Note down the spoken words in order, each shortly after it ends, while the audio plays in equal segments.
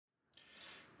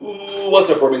What's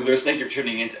up, Worminglers? Thank you for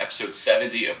tuning in to episode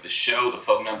 70 of the show. The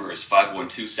phone number is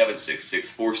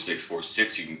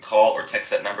 512-766-4646. You can call or text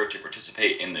that number to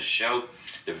participate in the show.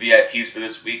 The VIPs for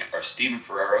this week are Steven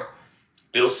Ferrero,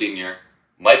 Bill Sr.,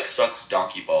 Mike Sucks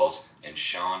Donkey Balls, and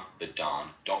Sean the Don.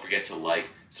 Don't forget to like,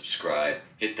 subscribe,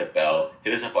 hit the bell,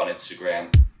 hit us up on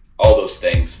Instagram, all those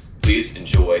things. Please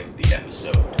enjoy the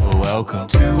episode. Welcome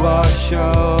to our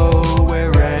show,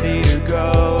 we're ready to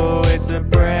go. It's a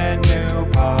brand new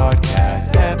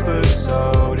podcast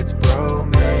episode, it's Bro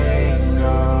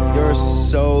Mango. You're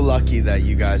so lucky that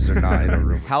you guys are not in the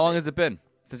room. How long has it been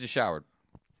since you showered?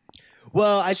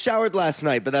 Well, I showered last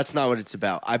night, but that's not what it's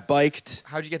about. I biked.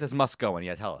 How'd you get this musk going?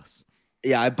 Yeah, tell us.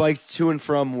 Yeah, I biked to and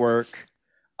from work.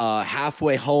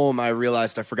 Halfway home, I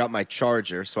realized I forgot my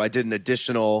charger, so I did an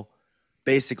additional,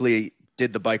 basically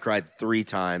did the bike ride 3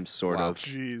 times, sort Wow. of.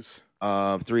 Jeez.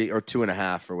 3 or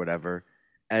 2.5 or whatever.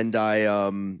 And I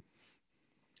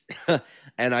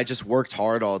and I just worked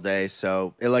hard all day,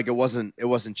 so it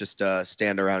wasn't just a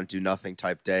stand around and do nothing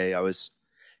type day. I was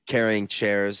carrying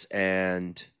chairs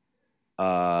and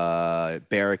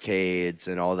barricades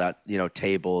and all that,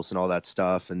 tables and all that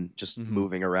stuff, and just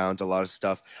moving around a lot of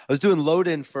stuff. I was doing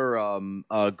load-in for a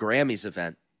Grammys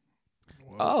event.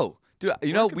 Oh, dude,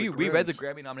 we the read the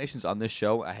Grammys. Grammy nominations on this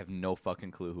show. I have no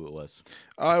fucking clue who it was.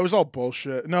 It was all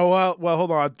bullshit. No, well,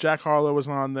 hold on. Jack Harlow was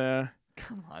on there.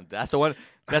 Come on, that's the one.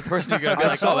 That's the person you're gonna be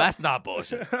like, oh, that's not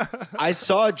bullshit. I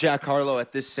saw Jack Harlow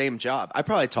at this same job. I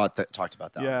probably talked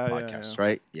about that Yeah, on the yeah, podcast, yeah.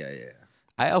 right? Yeah.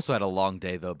 I also had a long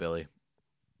day though, Billy.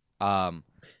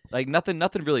 Like nothing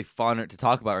really fun to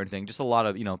talk about or anything. Just a lot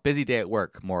of busy day at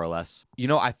work, more or less.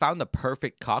 I found the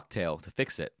perfect cocktail to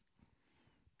fix it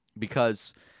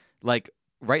because, like,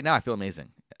 right now I feel amazing.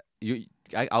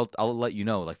 I'll let you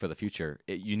know, like, for the future,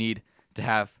 you need to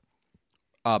have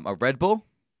a Red Bull.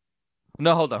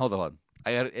 No, hold on.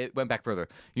 It went back further.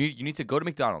 You need to go to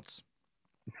McDonald's.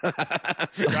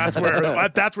 That's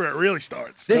where it really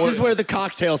starts. This is where the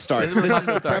cocktail starts. This is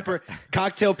the starts.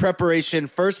 cocktail preparation.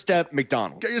 First step,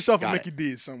 McDonald's. Get yourself a Got Mickey it.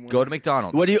 D's somewhere. Go to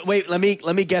McDonald's. Wait, let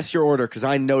me guess your order because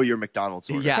I know your McDonald's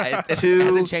order. Yeah, it Two-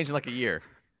 hasn't changed in like a year.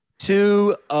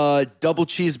 2 double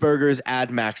cheeseburgers, add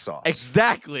mac sauce.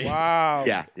 Exactly. Wow.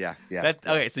 Yeah.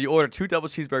 Okay, so you order 2 double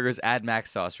cheeseburgers, add mac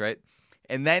sauce, right?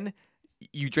 And then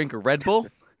you drink a Red Bull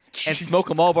and smoke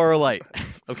a Marlboro Light.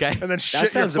 Okay, And then shit your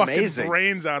sounds fucking amazing.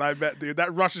 brains out, I bet, dude.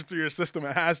 That rushes through your system.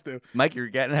 It has to. Mike, you're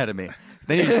getting ahead of me.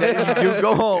 Then you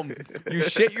go home, you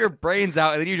shit your brains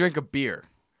out, and then you drink a beer.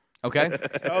 Okay.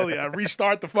 Oh, yeah.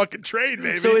 Restart the fucking train,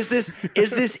 baby. So is this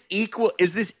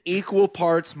equal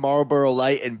parts Marlboro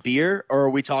Light and beer, or are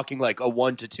we talking like a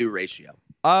 1-to-2 ratio?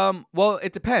 Well,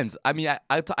 it depends. I mean,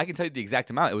 I can tell you the exact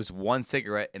amount. It was 1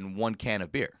 cigarette and 1 can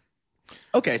of beer.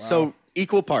 Okay, so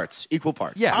equal parts.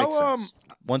 Yeah. Makes How, sense.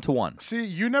 1 to 1. See,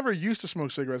 you never used to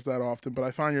smoke cigarettes that often, but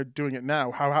I find you're doing it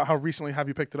now. How recently have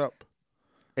you picked it up?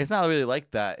 It's not really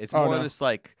like that. It's Oh, more no. just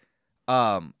like,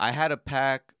 I had a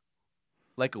pack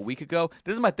like a week ago.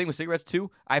 This is my thing with cigarettes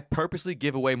too. I purposely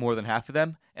give away more than half of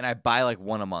them, and I buy like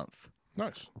 1 a month.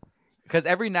 Nice. Because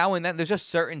every now and then, there's just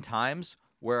certain times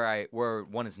where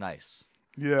one is nice.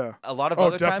 Yeah. A lot of Oh,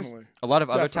 other times,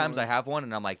 other times I have one,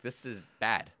 and I'm like, this is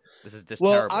bad. This is just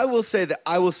Well, terrible.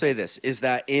 I will say this is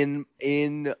that in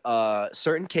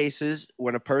certain cases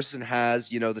when a person has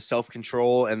the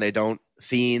self-control and they don't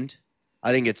fiend,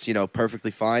 I think it's perfectly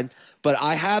fine. But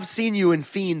I have seen you in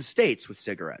fiend states with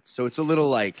cigarettes, so it's a little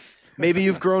like maybe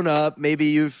you've grown up, maybe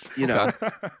you've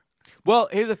Well,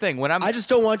 here's the thing. When I just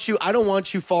don't want you. I don't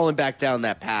want you falling back down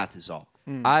that path. Is all.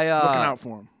 Looking out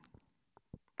for him.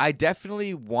 I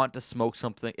definitely want to smoke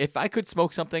something. If I could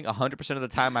smoke something 100% of the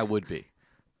time, I would be.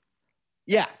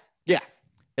 Yeah.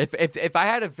 If I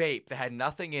had a vape that had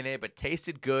nothing in it but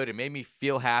tasted good and made me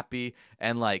feel happy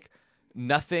and like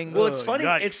nothing. Well, it's funny.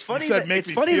 Yikes. It's funny. You said that, make it's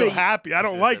me funny feel that you- happy. I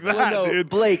don't like that, Well, no, dude.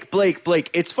 Blake.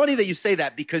 It's funny that you say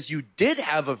that because you did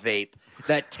have a vape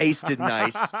that tasted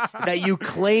nice, that you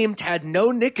claimed had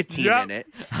no nicotine Yep. in it,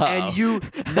 and you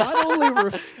not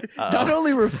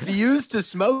only refused to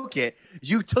smoke it,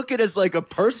 you took it as like a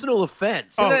personal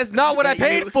offense. That's not what I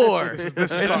paid for.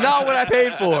 This is It's not what I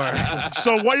paid for.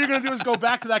 So what you're gonna do is go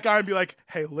back to that guy and be like,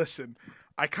 "Hey, listen,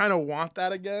 I kind of want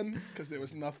that again because there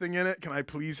was nothing in it. Can I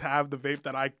please have the vape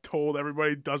that I told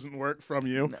everybody doesn't work from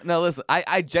you?" No, listen.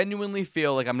 I genuinely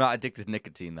feel like I'm not addicted to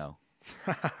nicotine though.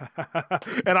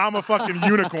 And I'm a fucking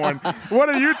unicorn. What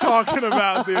are you talking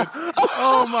about, dude?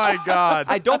 Oh my god.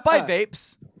 I don't buy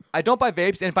vapes. And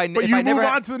if I But if you I never move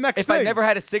had- on to the next if I thing. never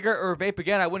had a cigarette or a vape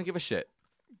again, I wouldn't give a shit.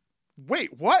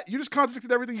 Wait, what? You just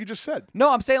contradicted everything you just said.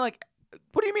 No, I'm saying like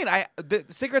What do you mean? The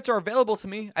cigarettes are available to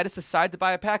me. I just decide to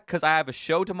buy a pack because I have a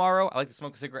show tomorrow. I like to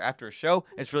smoke a cigarette after a show.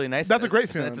 It's really nice. That's a great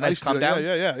feeling. It's a I nice used to calm do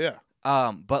that. down.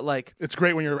 Yeah. But like, It's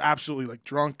great when you're absolutely like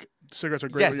drunk. Cigarettes are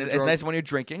great. yes, when you're it's drunk. nice when you're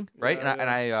drinking, right? Yeah,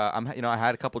 and I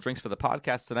had a couple drinks for the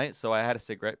podcast tonight, so I had a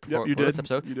cigarette before, you for this did.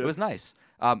 episode. You did. It was nice.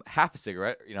 Half a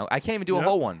cigarette. I can't even do a Yep.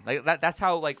 whole one. Like that's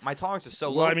how like my tolerance is so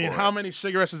low. Well, I mean, for how it. many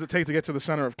cigarettes does it take to get to the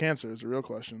center of cancer? Is the real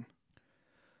question.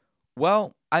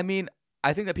 Well, I mean,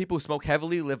 I think that people who smoke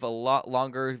heavily live a lot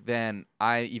longer than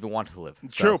I even want to live.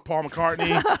 It's So- true. Paul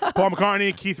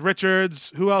McCartney, Keith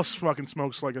Richards. Who else fucking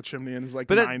smokes like a chimney and is like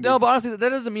But 90? but honestly, that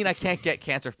doesn't mean I can't get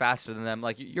cancer faster than them.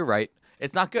 Like you're right.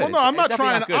 It's not good. Well, no, It's- I'm not it's definitely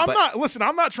trying. not good, I'm but not. Listen,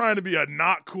 I'm not trying to be a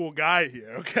not cool guy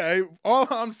here. Okay, all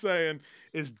I'm saying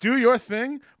is do your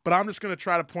thing. But I'm just gonna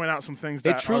try to point out some things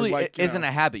that It truly are like, you isn't know.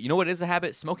 a habit. You know what is a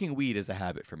habit? Smoking weed is a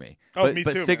habit for me. Oh, but, me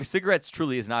but too, man. cigarettes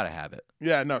truly is not a habit.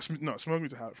 Yeah, no,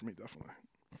 smoking's a habit for me, definitely.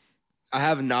 I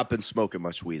have not been smoking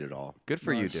much weed at all. Good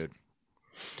for you, Nice. dude.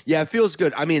 Yeah, it feels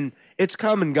good. I mean, it's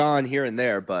come and gone here and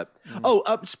there, but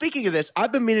speaking of this,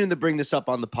 I've been meaning to bring this up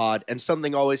on the pod, and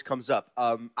something always comes up.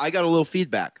 I got a little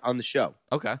feedback on the show.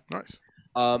 Okay. Nice.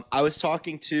 I was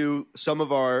talking to some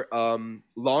of our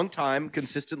longtime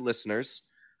consistent listeners,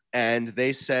 and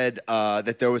they said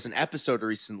that there was an episode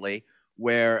recently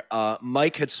where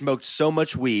Mike had smoked so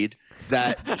much weed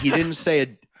that he didn't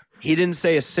say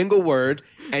a single word,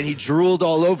 and he drooled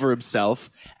all over himself,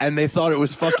 and they thought it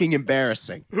was fucking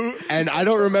embarrassing. And I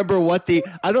don't remember what the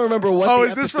Oh, the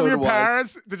is this from episode your was.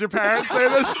 parents? Did your parents say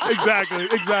this?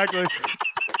 Exactly.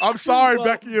 I'm sorry, Well,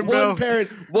 Becky and Bill.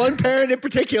 one parent in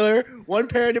particular,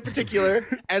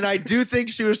 and I do think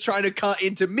she was trying to cut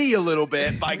into me a little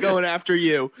bit by going after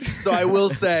you. So I will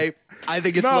say, I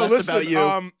think it's less listen, about you,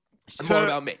 and more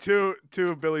about me. To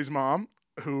Billy's mom,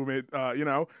 who made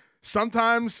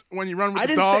sometimes when you run with I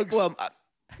the didn't dogs, say. Well,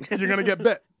 you're gonna get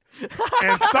bit.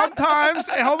 And sometimes,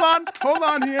 hey, hold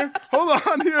on here.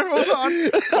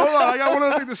 I got one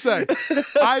other thing to say.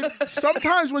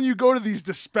 Sometimes when you go to these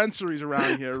dispensaries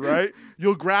around here, right,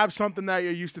 you'll grab something that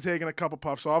you're used to taking a couple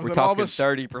puffs off. We're and all of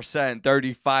talking a 30%,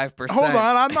 35%. Hold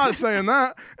on, I'm not saying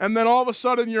that. And then all of a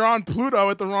sudden you're on Pluto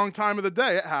at the wrong time of the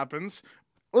day. It happens.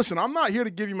 Listen, I'm not here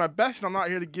to give you my best, and I'm not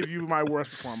here to give you my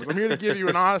worst performance. I'm here to give you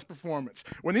an honest performance.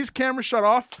 When these cameras shut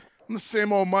off, I'm the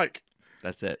same old Mike.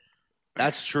 That's it.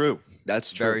 that's true.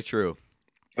 That's true. Very true.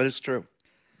 But it's true.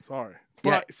 Sorry.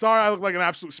 Yeah. But sorry I look like an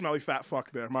absolute smelly fat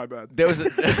fuck there. My bad. There was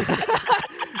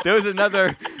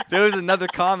another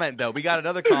comment though. We got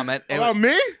another comment. and- About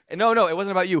me? No, it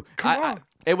wasn't about you. Come on.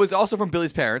 It was also from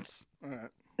Billy's parents. All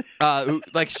right. Who,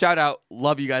 like, shout out,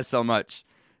 love you guys so much.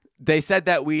 They said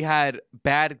that we had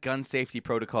bad gun safety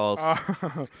protocols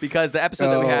because the episode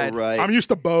that we had. right. I'm used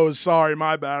to bows. Sorry,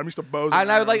 my bad. I'm used to bows.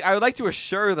 And I would like to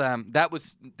assure them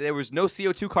there was no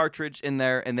CO2 cartridge in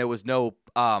there, and there was no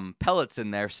pellets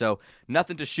in there, so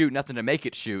nothing to shoot, nothing to make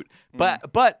it shoot.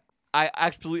 But I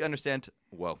absolutely understand.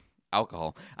 Whoa,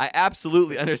 alcohol! I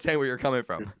absolutely understand where you're coming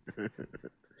from.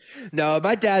 No,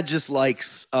 my dad just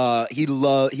likes. He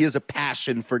has a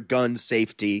passion for gun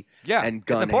safety Yeah, and it's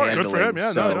gun important. Good handling. for him.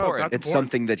 Yeah, so no, that's it's important.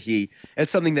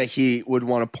 something that he would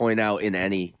want to point out in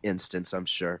any instance. I'm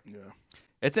sure. Yeah.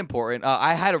 It's important.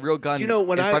 I had a real gun You know,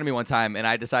 when in I- front of me one time, and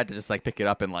I decided to just like pick it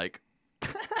up and like,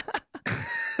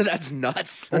 That's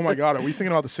nuts. Oh my God, are we thinking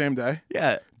about the same day?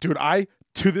 yeah, Dude,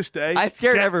 to this day. I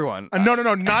scared get- everyone. No,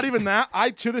 not even that.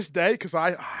 To this day, because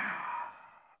I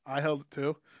held it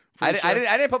too. I Pretty sure.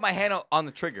 didn't put my hand on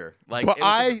the trigger. Like, But it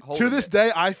was just to holding this it.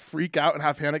 day, I freak out and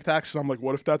have panic attacks. So I'm like,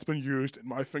 what if that's been used and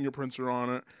my fingerprints are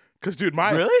on it? Because, dude,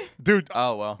 Really?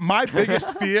 Oh well. my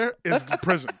biggest fear is the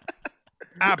prison.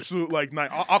 Absolute like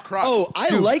night. I'll cry. I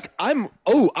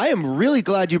am really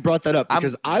glad you brought that up I'm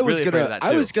because I was really afraid of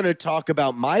gonna that, too. talk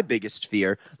about my biggest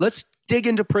fear. Let's dig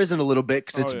into prison a little bit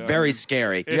because it's yeah. very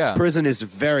scary. Yeah. Prison is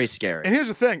very scary. And here's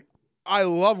the thing. I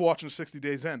love watching 60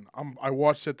 Days In. I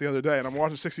watched it the other day, and I'm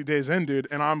watching 60 Days In, dude,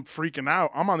 and I'm freaking out.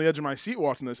 I'm on the edge of my seat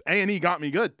watching this. A&E got me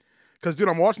good. Because, dude,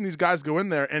 I'm watching these guys go in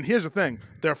there, and here's the thing.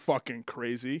 They're fucking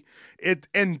crazy. And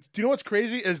do you know what's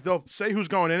crazy is they'll say who's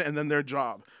going in and then their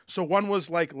job. So one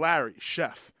was like Larry,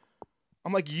 chef.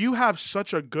 I'm like, you have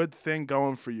such a good thing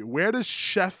going for you. Where does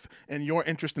chef and your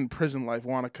interest in prison life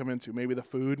want to come into? Maybe the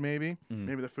food, maybe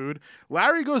the food.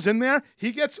 Larry goes in there.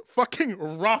 He gets fucking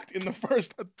rocked in the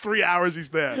first 3 hours he's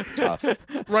there. Tough.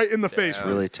 Right in the face. It's dude.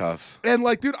 really tough. And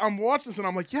like, dude, I'm watching this and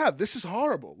I'm like, yeah, this is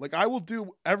horrible. Like, I will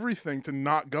do everything to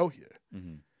not go here.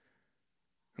 Mhm.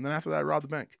 And then after that, I robbed the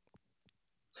bank.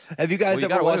 Have you guys Well, you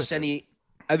ever got away watched with it. any?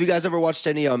 Have you guys ever watched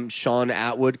any Sean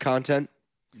Atwood content?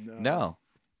 No.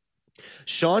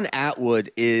 Sean Atwood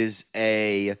is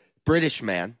a British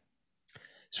man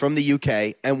He's from the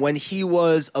UK. And when he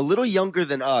was a little younger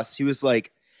than us, he was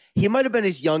like, he might have been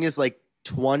as young as like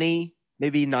 20,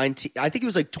 maybe 19. I think he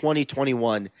was like 20,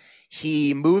 21.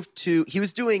 He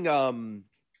was doing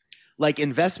like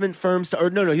investment firms, he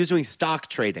was doing stock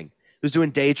trading. He was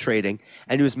doing day trading,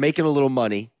 and he was making a little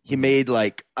money. He made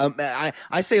like,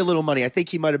 I say a little money. I think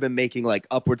he might have been making like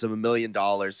upwards of $1 million.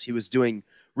 He was doing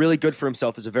really good for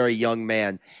himself as a very young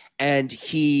man. And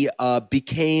he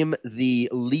became the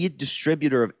lead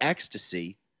distributor of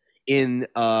ecstasy in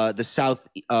the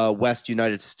southwest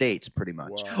United States, pretty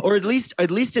much. Wow. Or at least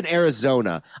in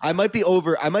Arizona.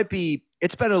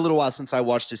 It's been a little while since I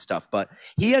watched his stuff, but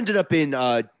he ended up in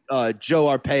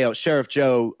Sheriff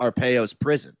Joe Arpaio's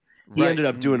prison. He ended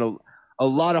up doing a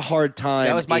lot of hard time.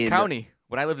 That was my county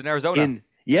when I lived in Arizona.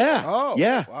 Yeah. Oh,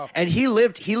 yeah. wow. And he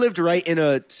lived right in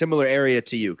a similar area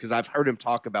to you, because I've heard him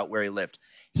talk about where he lived.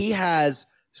 He has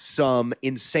some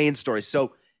insane stories.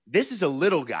 So this is a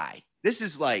little guy. This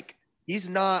is like, he's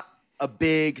not a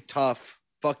big, tough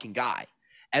fucking guy.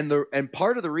 And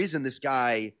part of the reason this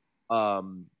guy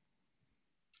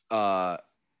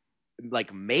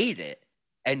like made it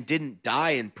and didn't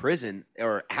die in prison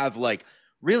or have like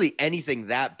really anything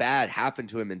that bad happen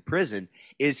to him in prison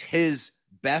is his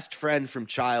best friend from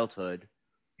childhood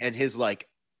and his like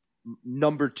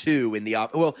number two in the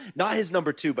not his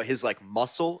number two, but his like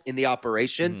muscle in the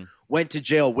operation went to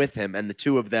jail with him, and the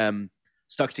two of them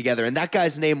stuck together. And that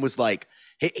guy's name was like,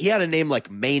 he had a name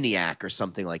like Maniac or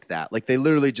something like that. Like they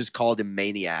literally just called him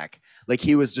Maniac. Like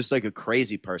he was just like a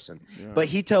crazy person. Yeah. But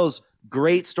he tells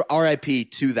great story. R.I.P.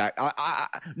 to that.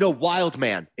 No, Wild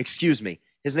Man. Excuse me.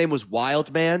 His name was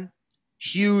Wild Man.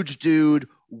 Huge dude,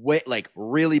 like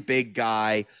really big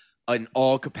guy in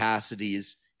all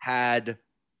capacities. Had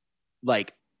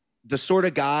like the sort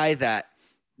of guy that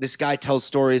this guy tells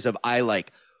stories of. I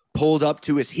like pulled up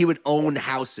to he would own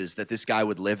houses that this guy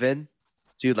would live in.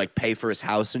 So he'd like pay for his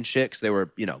house and shit, 'cause they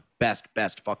were,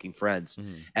 best fucking friends.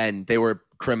 And they were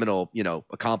criminal,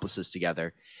 accomplices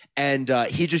together. And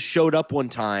he just showed up one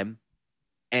time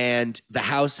and the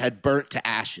house had burnt to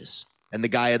ashes. And the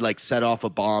guy had like set off a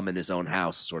bomb in his own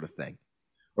house, sort of thing.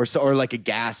 Or like a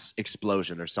gas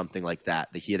explosion or something like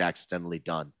that he had accidentally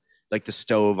done. Like the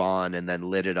stove on and then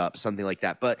lit it up, something like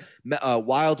that. But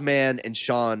Wild Man and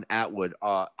Sean Atwood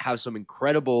have some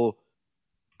incredible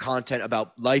content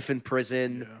about life in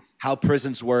prison, how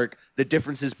prisons work, the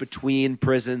differences between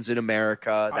prisons in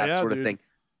America, that sort of thing.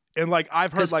 And like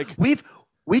I've heard like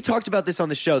we talked about this on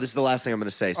the show. This is the last thing I'm going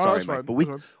to say. Sorry, Mike, but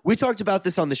we talked about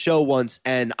this on the show once,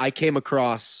 and I came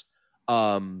across.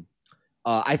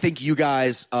 I think you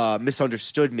guys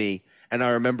misunderstood me, and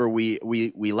I remember we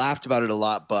laughed about it a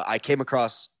lot, but I came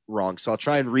across wrong. So I'll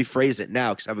try and rephrase it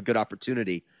now because I have a good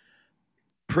opportunity.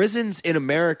 Prisons in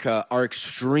America are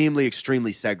extremely,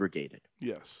 extremely segregated.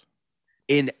 Yes.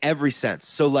 In every sense.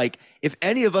 So, like, if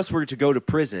any of us were to go to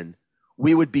prison,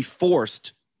 we would be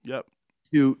forced. Yep.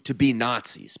 To be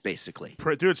Nazis, basically.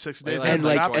 Dude, 6 days.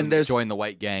 And there's join the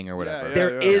white gang or whatever.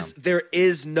 There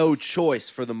is no choice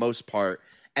for the most part,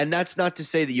 and that's not to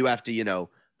say that you have to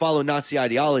follow Nazi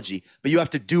ideology, but you have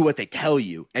to do what they tell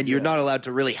you, and you're not allowed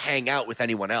to really hang out with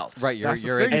anyone else. Right,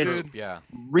 you're in it's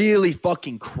really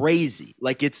fucking crazy.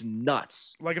 Like it's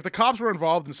nuts. Like if the cops were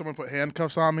involved and someone put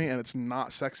handcuffs on me and it's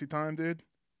not sexy time, dude,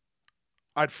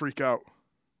 I'd freak out.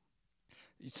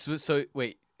 So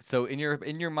wait. So in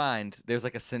your mind, there's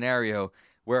like a scenario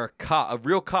where a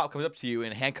real cop comes up to you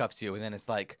and handcuffs you, and then it's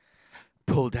like,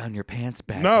 pull down your pants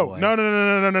back. No.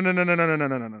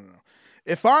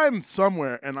 If I'm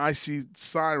somewhere and I see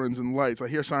sirens and lights, I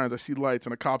hear sirens, I see lights,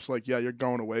 and a cop's like, "Yeah, you're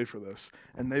going away for this,"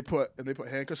 and they put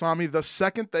handcuffs on me, the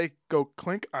second they go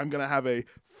clink, I'm gonna have a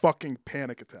fucking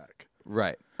panic attack.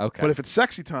 Right. Okay. But if it's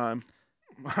sexy time,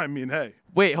 I mean, hey.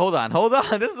 Wait, hold on.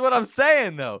 This is what I'm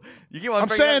saying though. You get what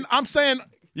I'm saying.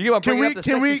 You get what I'm bringing up the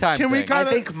sexy time thing. I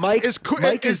think Mike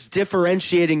is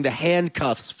differentiating the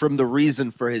handcuffs from the reason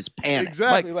for his panic.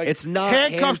 Exactly. Like, it's not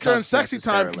handcuffs during sexy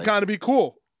time kind of be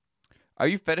cool. Are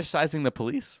you fetishizing the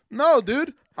police? No,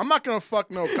 dude. I'm not going to fuck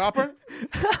no copper.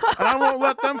 And I won't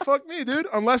let them fuck me, dude.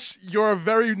 Unless you're a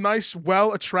very nice,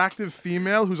 attractive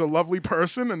female who's a lovely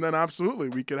person, and then absolutely,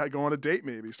 we could go on a date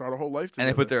maybe, start a whole life together.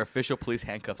 And they put their official police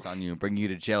handcuffs on you and bring you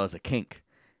to jail as a kink.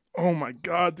 Oh my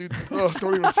god, dude! Oh,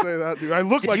 don't even say that, dude. I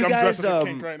look like I'm dressed as a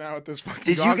kink right now at this fucking.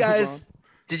 Did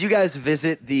you guys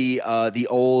visit the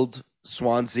old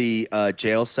Swansea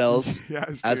jail cells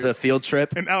as a field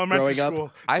trip in elementary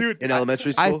school? In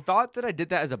elementary school, I thought that I did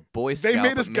that as a Boy Scout. They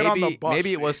made us get on the bus.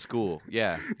 Maybe it was school.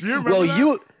 Yeah. Do you remember?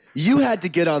 Well, you had to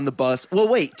get on the bus. Well,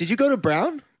 wait, did you go to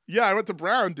Brown? Yeah, I went to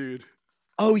Brown, dude.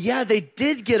 Oh yeah, they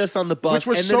did get us on the bus,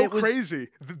 which was and so then it was crazy.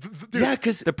 Dude, yeah,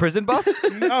 because The prison bus?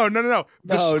 no. The No, no,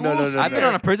 school's- no, I've been no.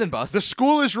 on a prison bus. The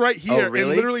school is right here, really?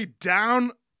 and literally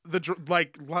down the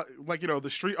like the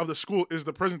street of the school is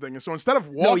the prison thing. And so instead of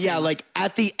walking, no, yeah, like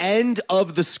at the end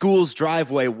of the school's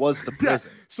driveway was the yeah.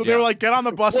 prison. So they were like, get on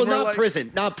the bus. Well, and we're not like,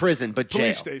 prison, but jail.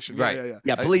 police station. Right. Yeah.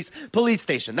 Yeah, police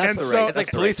station. That's And the so- right. it's like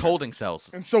that's the police right. holding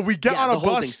cells. And so we get Yeah, on the a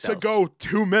holding bus to cells. go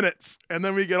 2 minutes, and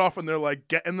then we get off, and they're like,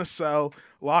 get in the cell,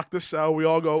 lock the cell. We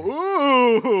all go,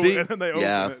 ooh, See? and then they open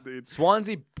Yeah. it, dude.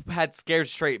 Swansea had Scared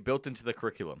Straight built into the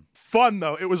curriculum. Fun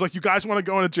though. It was like, you guys want to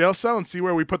go in a jail cell and see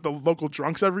where we put the local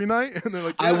drunks every night? And they're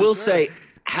like, I yeah, will sure. say,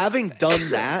 having done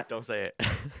that, Don't say it.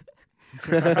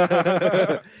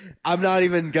 I'm not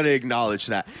even gonna acknowledge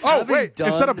that. Oh Having wait! done-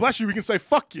 Instead of bless you, we can say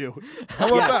fuck you. How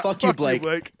about yeah, that? fuck you,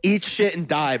 Blake. Eat shit and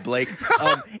die, Blake.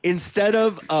 Instead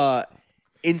of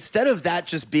that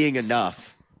just being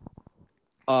enough,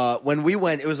 when we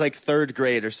went, it was like 3rd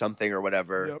grade or something or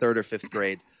whatever, Yep. 3rd or 5th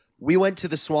grade. We went to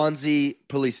the Swansea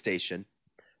police station,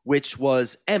 which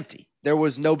was empty. There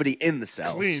was nobody in the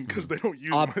cells. Clean because they don't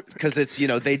use them. Because it's,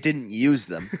 they didn't use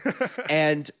them.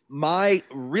 And my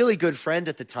really good friend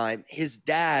at the time, his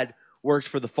dad worked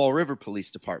for the Fall River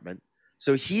Police Department.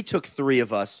 So he took 3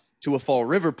 of us to a Fall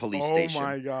River police Oh station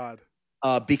my god!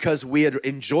 because we had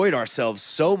enjoyed ourselves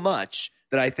so much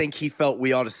that I think he felt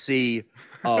we ought to see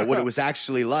what it was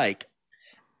actually like.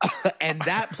 And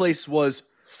that place was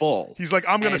full. He's like,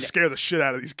 I'm gonna And- scare the shit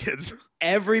out of these kids.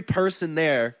 Every person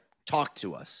there talked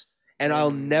to us. And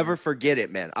I'll never forget it,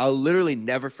 man. I'll literally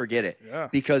never forget it. Yeah.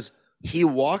 Because he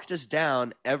walked us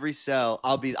down every cell.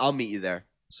 I'll meet you there.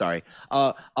 Sorry.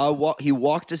 He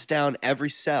walked us down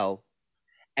every cell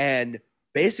and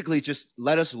basically just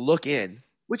let us look in,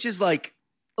 which is like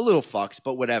a little fucked,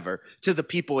 but whatever. To the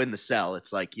people in the cell,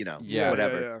 it's like, Yeah.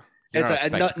 whatever. Yeah. It's You're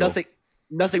not a spectacle.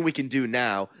 nothing we can do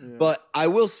now. Yeah. But I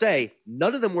will say,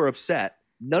 none of them were upset.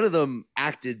 None of them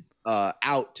acted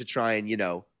out to try and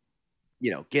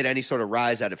get any sort of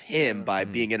rise out of him by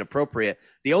being inappropriate.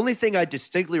 The only thing I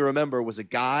distinctly remember was a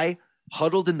guy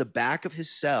huddled in the back of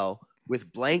his cell with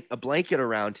a blanket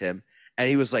around him, and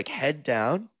he was like head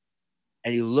down,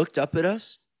 and he looked up at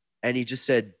us, and he just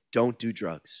said, "Don't do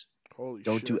drugs. Holy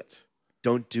Don't shit. do it.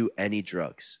 Don't do any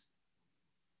drugs."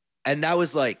 And that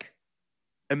was like,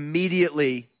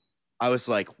 immediately, I was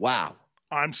like, wow.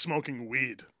 I'm smoking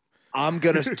weed. I'm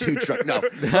gonna do drugs. No,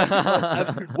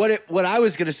 what I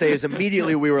was gonna say is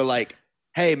immediately we were like,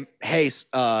 hey,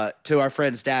 to our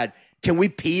friend's dad, can we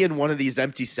pee in one of these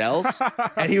empty cells?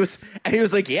 and he was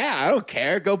like, yeah, I don't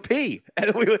care, go pee.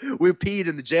 And we peed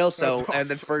in the jail cell,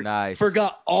 That's and then Nice.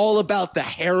 forgot all about the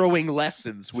harrowing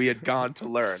lessons we had gone to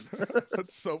learn.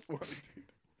 That's so funny, dude.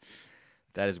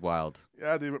 That is wild.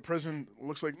 Yeah, dude, but prison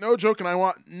looks like no joke, and I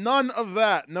want none of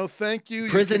that. No, thank you.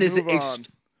 Prison you is can move on.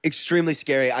 extremely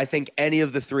scary. I think any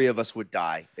of the 3 of us would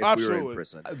die if we were Absolutely. in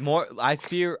prison. More, I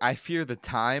fear the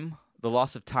time, the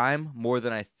loss of time, more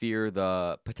than I fear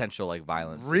the potential like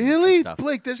violence. and Really, stuff.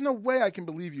 Blake? There's no way I can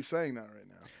believe you saying that right now.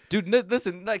 Dude,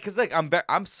 listen, because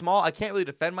I'm small, I can't really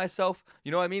defend myself.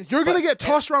 You know what I mean? You're gonna But- get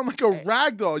tossed around like a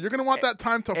rag doll. You're gonna want that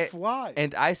time to and- fly.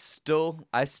 And I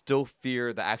still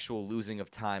fear the actual losing of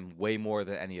time way more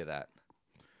than any of that.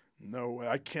 No way.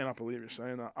 I cannot believe you're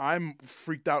saying that. I'm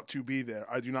freaked out to be there.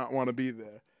 I do not want to be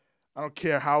there. I don't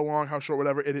care how long, how short,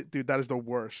 whatever. Dude, that is the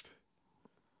worst.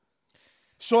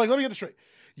 So, like, let me get this straight.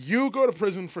 You go to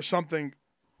prison for something,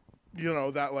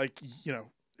 that, like,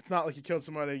 it's not like you killed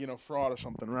somebody, fraud or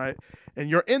something, right? And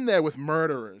you're in there with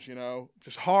murderers,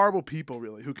 just horrible people,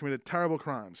 really, who committed terrible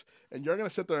crimes. And you're going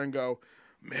to sit there and go,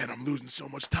 man, I'm losing so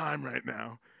much time right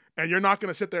now. And you're not going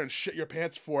to sit there and shit your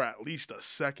pants for at least a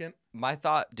second. My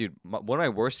thought, dude, one of my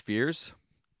worst fears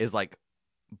is like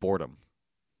boredom.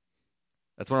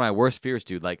 That's one of my worst fears,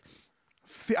 dude. Like,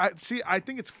 I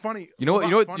think it's funny. you know Well,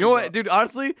 what, not funny, what, but- dude?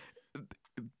 Honestly,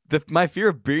 my fear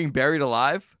of being buried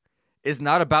alive is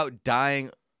not about dying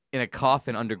in a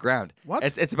coffin underground. What?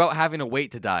 It's about having to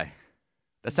wait to die.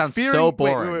 That sounds Fearing- so wait,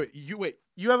 boring. Wait.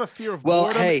 You have a fear of Well,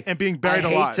 boredom hey, and being buried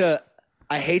I alive.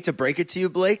 hate to break it to you,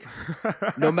 Blake.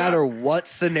 No matter what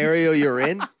scenario you're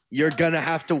in, you're gonna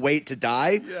have to wait to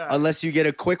die Yeah. unless you get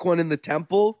a quick one in the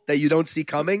temple that you don't see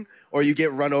coming, or you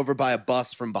get run over by a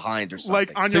bus from behind or something.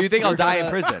 Like on So your you think I'll You're die in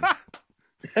gonna- prison?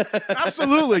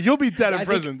 Absolutely, you'll be dead in I think-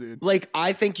 prison, dude. Blake,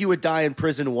 I think you would die in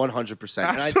prison 100%.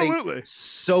 And I Absolutely. think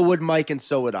so would Mike and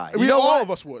so would I. We know all what?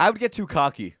 of us would. I would get too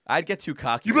cocky. I'd get too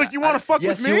cocky. You'd be like, you want to fuck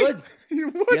yes, with me? you would. You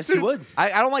would. Yes, you dude. would.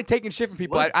 I don't like taking shit from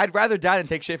people. would. I'd rather die than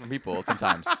take shit from people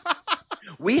sometimes.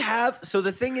 We have so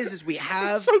the thing is we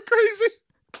have So crazy.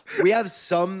 we have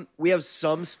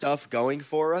some stuff going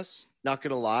for us, not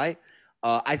gonna lie.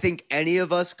 I think any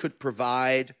of us could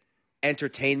provide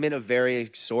entertainment of varying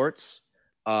sorts.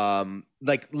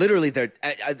 Like literally,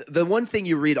 the one thing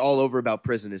you read all over about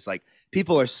prison is like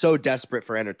people are so desperate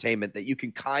for entertainment that you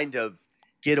can kind of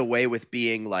get away with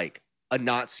being like a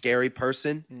not scary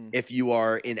person if you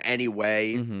are in any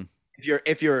way. Mm-hmm.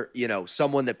 If you're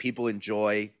someone that people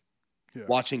enjoy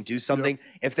watching do something.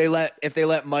 If they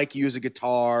let Mike use a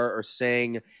guitar or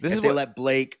sing, let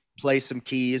Blake play some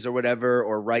keys or whatever,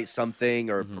 or write something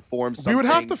or perform something, we would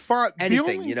have to find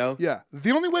anything.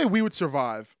 The only way we would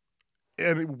survive,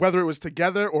 and whether it was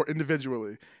together or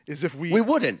individually, is if we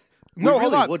wouldn't. No, we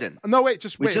hold really on. wouldn't. No, wait,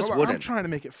 just wait. Just hold on. wouldn't. I'm trying to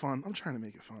make it fun.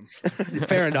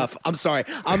 Fair enough. I'm sorry.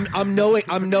 I'm knowing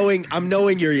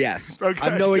your yes. Okay,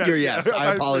 I'm knowing your yes. yes.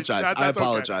 I apologize. That's I okay.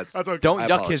 apologize. That's okay. Don't I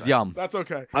yuck his apologize. yum. That's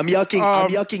okay. I'm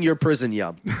yucking your prison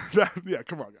yum. Yeah,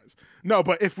 come on, guys. No,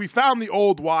 but if we found the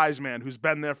old wise man who's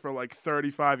been there for like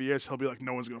 35 years, he'll be like,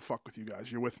 no one's going to fuck with you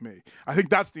guys. You're with me. I think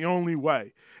that's the only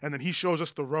way. And then he shows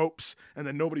us the ropes, and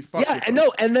then nobody fucks with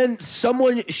us. And then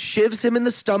someone shivs him in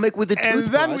the stomach with a toothbrush.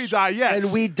 And then we die, yes.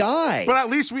 And we die. But at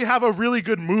least we have a really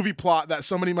good movie plot that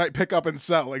somebody might pick up and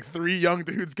sell. Like 3 young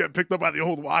dudes get picked up by the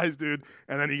old wise dude,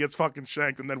 and then he gets fucking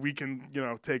shanked, and then we can,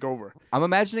 take over. I'm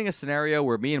imagining a scenario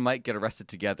where me and Mike get arrested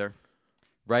together,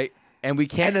 right? And we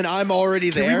can't. And then I'm already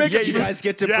there. make You guys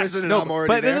get to prison and I'm already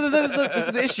but there. this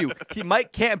is the issue.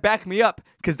 Mike can't back me up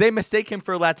because they mistake him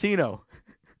for Latino.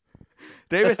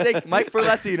 They mistake Mike for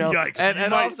Latino, Yikes.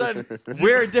 and all of a sudden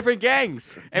we're in different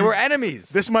gangs and we're enemies.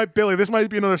 This might be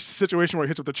another situation where he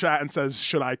hits up the chat and says,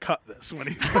 "Should I cut this?" When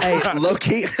he Hey,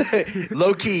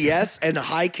 low key, yes, and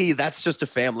high key, that's just a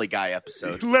Family Guy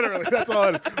episode. literally, that's all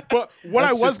it is. But what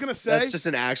I was gonna say that's just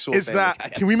an actual. is Family that Guy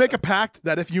can we make a episode. pact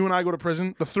that if you and I go to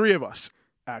prison, the 3 of us,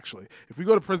 actually, if we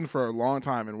go to prison for a long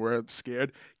time and we're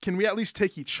scared, can we at least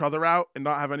take each other out and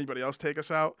not have anybody else take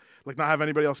us out? Like not have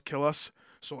anybody else kill us?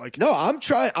 So like No, I'm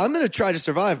gonna try to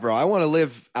survive, bro. I want to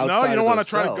live outside. no, you don't want to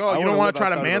try to go. You don't want to try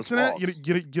to Manson it.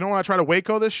 You don't want to try to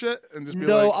Waco this shit and just be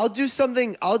No, like. I'll do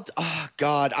something. Oh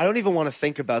God, I don't even want to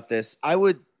think about this. I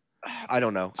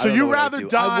don't know. So you rather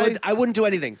die? I wouldn't do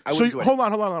anything. Hold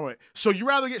on, wait. So you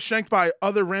rather get shanked by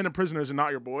other random prisoners and not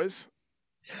your boys?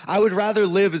 I would rather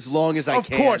live as long as I Of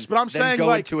can. course, but I'm than saying, go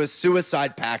like- into a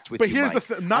suicide pact with But you, here's Mike.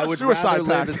 the thing: I not a would suicide rather live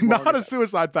pact. as long Not a as-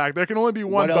 suicide pact. There can only be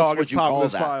one What else dog at would the you top call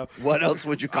of this that? pile. What else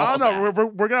would you I call don't know.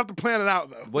 that? We're gonna have to plan it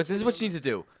out though. This is what you need to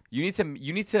do. You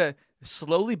need to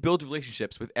slowly build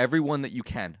relationships with everyone that you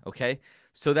can. Okay,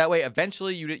 so that way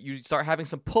eventually you start having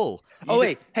some pull. Oh,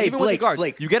 wait. Hey, even with the Blake, guards,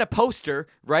 Blake. you get a poster,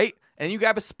 right? And you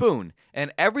grab a spoon,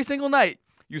 and every single night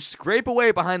you scrape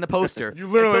away behind the poster. You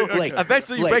literally- until Blake,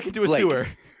 eventually you Blake, break into a Blake. sewer.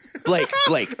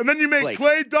 Blake. And then you make Blake.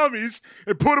 clay dummies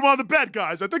and put them on the bed,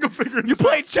 guys. I think I'm figuring You this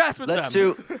play out. chess with Let's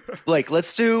them. do, Blake.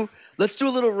 Let's do a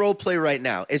little role play right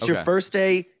now. It's your Okay. first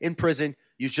day in prison.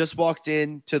 You just walked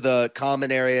into the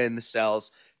common area in the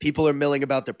cells. People are milling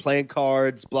about. They're playing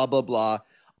cards. Blah blah blah.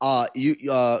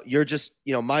 You're just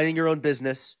minding your own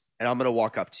business, and I'm gonna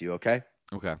walk up to you. Okay.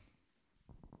 Okay.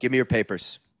 Give me your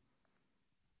papers.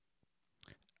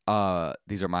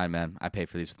 These are mine, man. I paid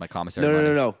for these with my commissary No,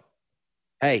 money. no.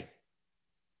 Hey,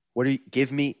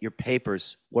 give me your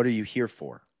papers. What are you here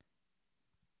for?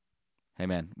 Hey,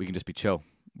 man, we can just be chill.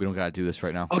 We don't gotta do this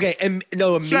right now. Okay, and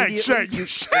no, immediately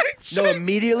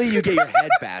immediately you get your head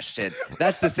bashed in.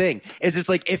 That's the thing. It's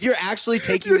like if you're actually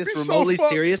taking You'd this be so remotely fucked.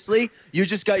 seriously, you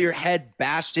just got your head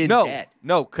bashed in dead.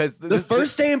 No, because The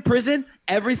first day in prison,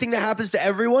 everything that happens to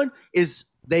everyone is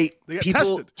They get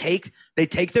people tested.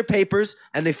 take their papers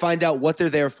and they find out what they're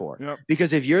there for. Yep.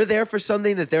 Because if you're there for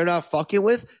something that they're not fucking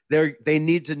with, they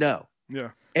need to know. Yeah.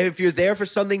 And if you're there for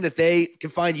something that they can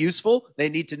find useful, they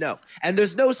need to know. And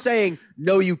there's no saying,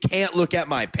 no, you can't look at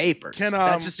my papers.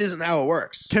 That just isn't how it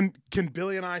works. Can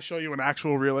Billy and I show you an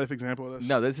actual real life example of this?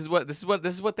 No, this is what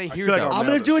they hear. feel like though. I'm I'm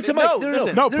gonna do it to Mike. No, No,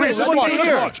 listen. No, please, let just me watch. do it Just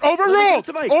to watch. Mike. Overruled. Let me do it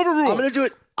to Mike. Overruled. I'm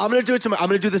gonna do it to Mike. I'm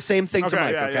gonna do the same thing to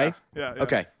Mike. yeah, Okay. Yeah.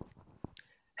 Okay.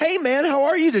 Hey man, how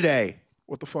are you today?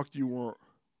 What the fuck do you want?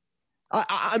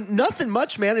 I'm nothing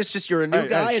much, man. It's just you're a new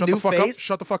guy, a shut new the fuck face. Up.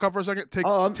 Shut the fuck up for a second.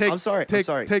 I'm sorry. I'm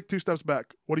sorry. Take 2 steps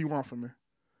back. What do you want from me?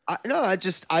 I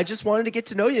just wanted to get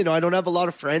to know you. I don't have a lot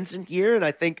of friends in here, and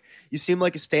I think you seem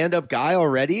like a stand-up guy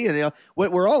already. And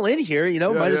we're all in here.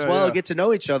 Might as well get to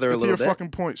know each other Get a to little your bit. fucking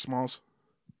point, Smalls.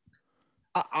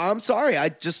 I'm sorry. I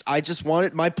just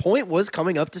wanted. My point was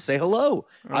coming up to say hello.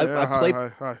 I play.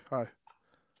 Hi.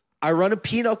 I run a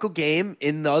pinochle game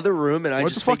in the other room, and I What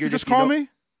just the fuck figured you just if you call know- me?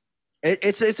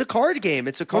 It's a card game.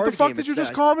 It's a card What game. the fuck did you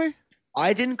just call me?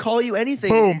 I didn't call you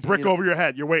anything. Boom, brick over your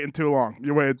head. You're waiting too long.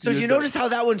 You're waiting. So did you notice how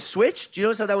that one switched? Do you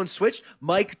notice how that one switched?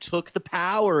 Mike took the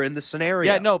power in the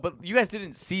scenario. Yeah, no, but you guys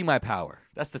didn't see my power.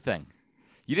 That's the thing.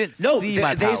 You didn't No, see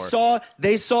my they power.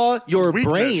 saw your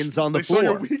Weakness. brains on the They floor. saw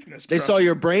your weakness, They bro. saw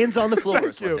your brains on the floor. Thank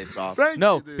Is what you. they saw. Thank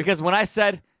No, you, dude. because when I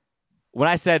said,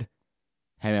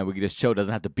 hey man, this show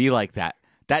doesn't have to be like that.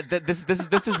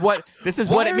 This is what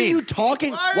Why it are means. you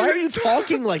talking? Why are you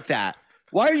talking like that?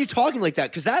 Why are you talking like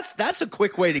that? Because that's a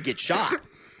quick way to get shot.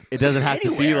 It doesn't have to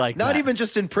be Anywhere. like Not that. even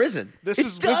just in prison. This It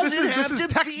is- doesn't this is have to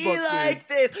textbook, be dude. like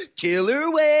this. Killer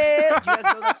whale. Do you guys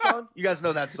know that song? You guys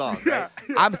know that song, right?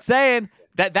 I'm saying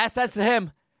that says to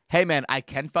him, hey man, I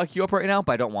can fuck you up right now,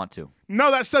 but I don't want to.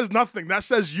 No, that says nothing. That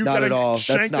says you Not getting at all.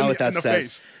 shanked That's not in what the, that in the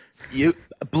says. face.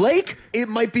 Blake, it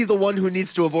might be the one who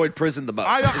needs to avoid prison the most.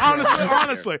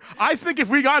 Honestly, I think if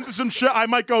we got into some shit, I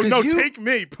might go, 'Cause no, you- take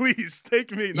me, please,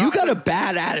 take me. You Not- got a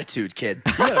bad attitude, kid.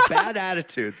 You got a bad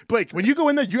attitude. Blake, when you go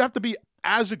in there, you have to be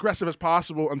as aggressive as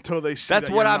possible until they see That's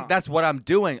that what you're I'm. not. That's what I'm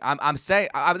doing. I'm saying.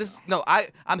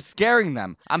 I'm scaring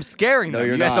them. I'm scaring No, them.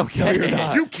 you're You guys not. don't No, get you're it.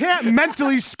 not. You can't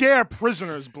mentally scare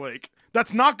prisoners, Blake.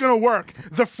 That's not going to work.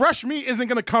 The fresh meat isn't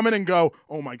going to come in and go,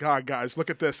 oh my God, guys, look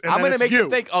at this. And I'm then gonna it's make you. you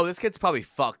think, oh, this kid's probably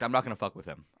fucked. I'm not gonna fuck with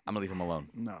him. I'm gonna leave him alone.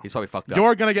 No. He's probably fucked up.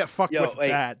 You're going to get fucked Yo, with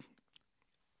wait. bad.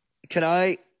 Can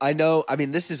I know, I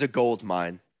mean, this is a gold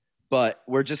mine, but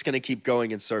we're just going to keep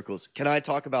going in circles. Can I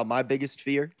talk about my biggest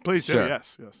fear? Please do. Sure.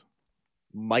 Yes, yes.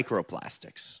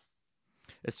 Microplastics.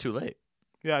 It's too late.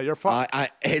 Yeah, you're fucked.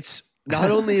 It's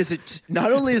not only is it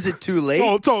too late,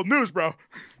 It's old news, bro.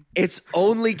 it's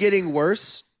only getting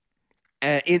worse.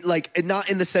 Not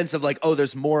in the sense of like, oh,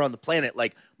 there's more on the planet.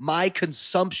 Like my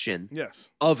consumption Yes.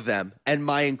 of them and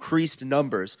my increased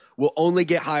numbers will only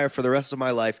get higher for the rest of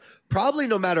my life. Probably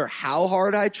no matter how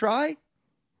hard I try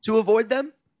to avoid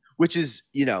them, which is,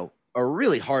 a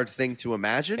really hard thing to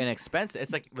imagine. And expensive.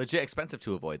 It's like legit expensive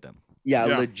to avoid them. Yeah,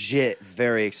 Yeah. legit,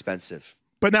 very expensive.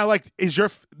 But now, like,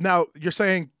 now you're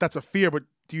saying that's a fear, but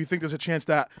do you think there's a chance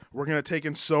that we're going to take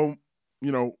in so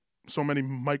many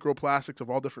microplastics of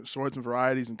all different sorts and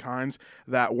varieties and kinds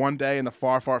that one day in the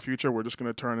far, far future, we're just going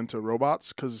to turn into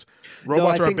robots? Because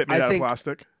robots are a bit made out of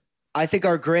plastic. I think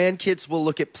our grandkids will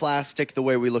look at plastic the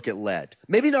way we look at lead.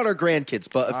 Maybe not our grandkids,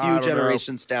 but a I few don't know.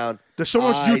 generations down. There's so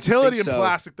much I utility in think so.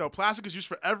 plastic, though. Plastic is used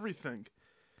for everything.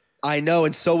 I know,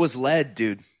 and so was lead,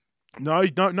 dude. No,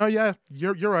 yeah,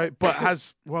 you're right. But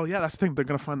that's the thing. They're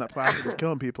going to find that plastic is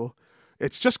killing people.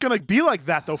 It's just going to be like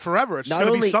that, though, forever. It's Not going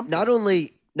to be only,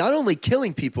 something. not only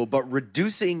killing people, but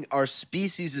reducing our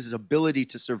species' ability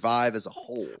to survive as a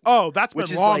whole. Oh, that's which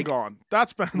been is long like- gone.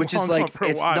 That's been Which long is gone like for a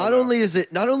it's while. not now.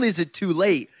 only is it too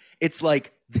late, it's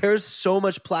like there's so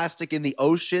much plastic in the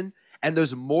ocean and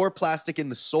there's more plastic in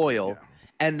the soil,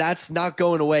 and that's not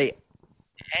going away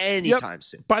anytime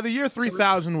soon. By the year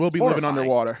 3000, we'll be living horrifying.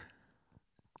 underwater.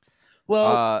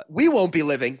 Well, we won't be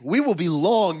living. We will be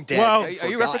long dead. Well- Are you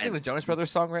forgotten. referencing the Jonas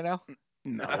Brothers song right now?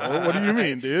 No, what do you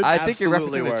mean, dude? I think you're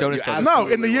Absolutely referencing the were. Jonas You Brothers. No,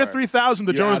 absolutely in the year were. 3000,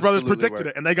 the You Jonas Brothers absolutely predicted were.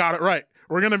 it, and they got it right.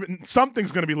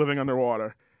 Something's gonna be living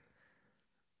underwater.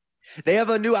 They have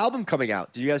a new album coming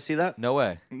out. Did you guys see that? No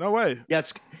way. No way. Yeah,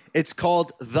 it's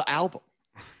called The Album.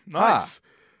 Nice.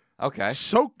 Okay.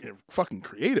 So fucking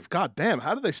creative. God damn.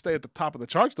 How do they stay at the top of the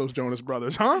charts, those Jonas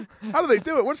Brothers, huh? How do they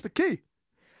do it? What's the key?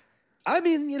 I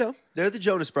mean, they're the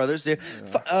Jonas Brothers.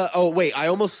 Oh wait, I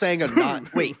almost sang a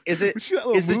not. Wait, is it? You see that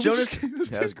little Is the move Jonas? you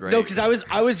just did? That was great. No, because I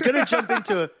was gonna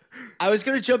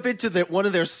jump into one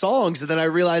of their songs, and then I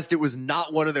realized it was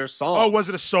not one of their songs. Oh, was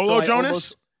it a solo I Jonas?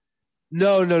 almost-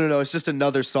 No. It's just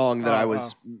another song that Oh, I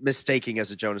was mistaking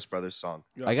as a Jonas Brothers song.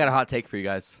 I got a hot take for you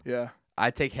guys. Yeah. I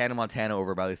take Hannah Montana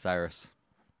over Miley Cyrus.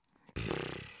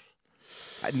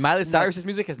 Miley Cyrus's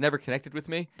music has never connected with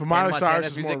me. But Hannah Miley Cyrus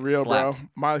Montana's is more music real, slapped. bro.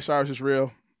 Miley Cyrus is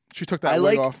real. She took that I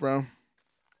wig like- off, bro.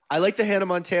 I like the Hannah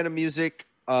Montana music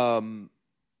a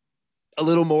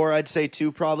little more, I'd say,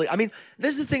 too, probably. I mean,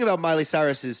 this is the thing about Miley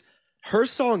Cyrus is her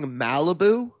song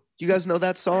Malibu. Do you guys know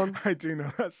that song? I do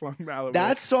know that song, Malibu.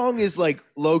 That song is like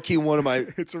low-key one of my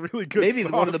it's a really good maybe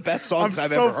song. one of the best songs I'm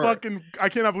I've so ever heard. fucking I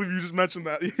cannot believe you just mentioned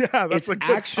that. Yeah, that's It's a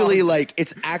good actually song.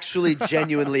 it's actually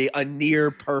genuinely a near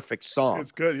perfect song.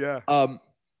 It's good, yeah.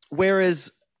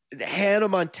 Whereas Hannah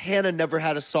Montana never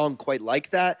had a song quite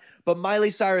like that, but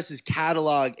Miley Cyrus's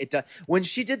catalog, when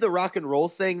she did the rock and roll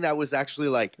thing, that was actually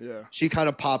like Yeah. she kind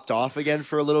of popped off again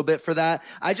for a little bit for that.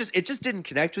 It just didn't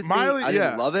connect with Miley- me. I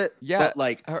didn't yeah. love it. Yeah, but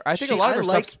like I think a lot of her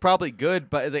like stuff's probably good,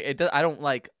 but it does. I don't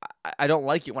like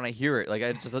it when I hear it. Like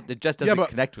it just doesn't but-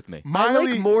 connect with me. I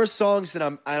Miley, like more songs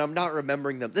and I'm not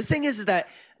remembering them. The thing is that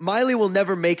Miley will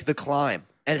never make The Climb,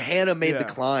 and Hannah made Yeah, The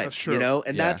Climb. that's true.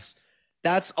 And Yeah.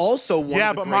 That's also one Yeah,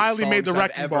 of the but great Miley made the songs I've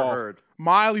Wrecking ever Ball. heard.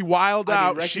 Miley wild I mean,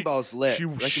 out. Wrecking Ball's lit. She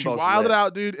Wrecking Ball's wilded lit.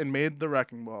 out, dude, and made the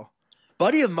Wrecking Ball.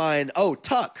 Buddy of mine,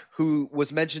 Tuck, who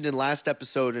was mentioned in last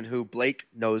episode and who Blake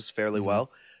knows fairly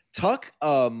well. Tuck,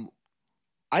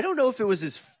 I don't know if it was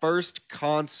his first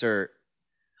concert.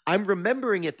 I'm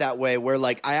remembering it that way, where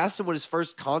like I asked him what his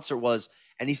first concert was,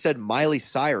 and he said Miley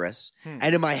Cyrus.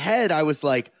 And in my head, I was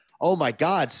like, oh my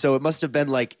God. So it must have been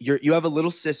like you have a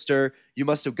little sister. You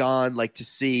must have gone like to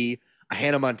see a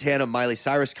Hannah Montana Miley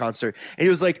Cyrus concert. And he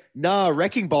was like, nah,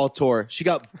 Wrecking Ball tour. She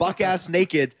got buck ass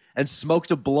naked and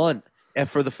smoked a blunt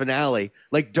for the finale.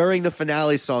 Like during the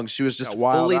finale song, she was just Got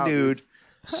wild fully out, dude. nude,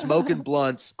 smoking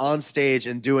blunts on stage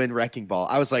and doing Wrecking Ball.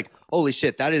 I was like, holy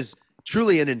shit, that is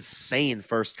truly an insane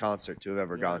first concert to have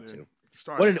ever gone dude. to.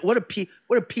 Started. What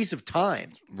a piece of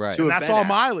time. Right. To And have that's been all at.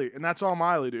 Miley, and that's all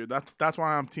Miley, dude. That's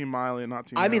why I'm Team Miley and not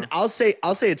Team. I mean, Hannah.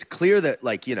 I'll say it's clear that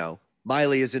like, you know,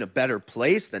 Miley is in a better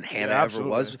place than Hannah ever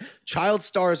absolutely. was. Child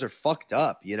stars are fucked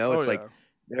up, you know? Oh, It's like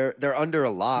they're under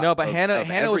a lot. No, but of- Hannah of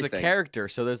was a everything. character,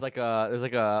 so there's like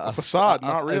a facade,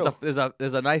 not real. There's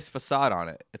a nice facade on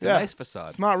it. It's Yeah. a nice facade.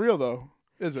 It's not real though,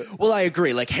 is it? Well, I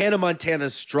agree. Like Hannah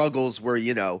Montana's struggles were,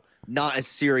 you know, not as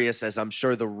serious as I'm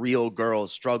sure the real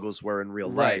girl's struggles were in real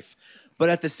Right. life. But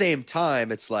at the same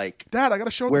time, it's like, Dad, I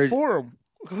gotta show Where- the forum.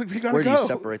 We gotta where do go. you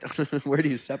separate them? Where do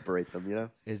you separate them? You know?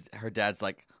 Is her dad's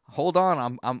like, hold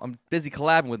on, I'm busy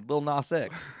collabing with Lil Nas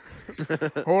X.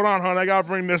 Hold on, hon. I gotta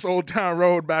bring this Old Town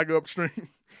Road back upstream.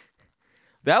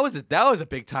 That was a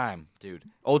big time, dude.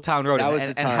 Old Town Road. That and, was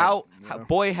and, the and time. how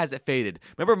boy has it faded.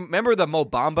 Remember the Mo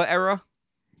Bamba era?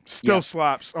 Still Yeah.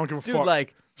 slaps. I don't give a Dude, fuck.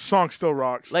 like Song still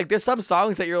rocks. there's some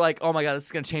songs that you're like, oh my god, this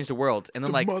is gonna change the world. And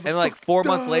then The 4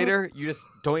 months motherfucker. later, you just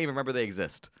don't even remember they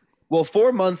exist. Well,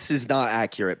 4 months is not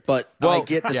accurate, but I Well,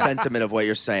 get the yeah. sentiment of what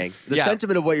you're saying. The Yeah.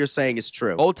 sentiment of what you're saying is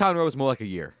true. Old Town Road was more like a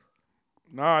year.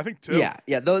 No, I think two.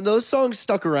 Yeah. Those songs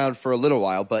stuck around for a little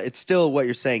while, but it's still what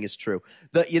you're saying is true.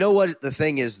 You know what the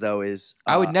thing is though is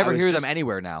I would never was hear just- them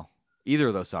anywhere now. Either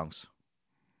of those songs.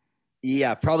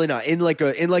 Yeah, probably not in like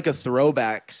a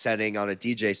throwback setting on a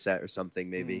DJ set or something.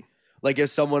 Maybe like if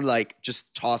someone like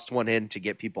just tossed one in to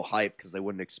get people hyped because they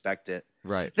wouldn't expect it.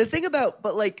 Right. The thing about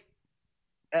but like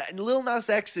Lil Nas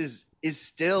X is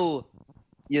still,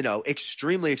 you know,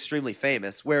 extremely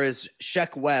famous, whereas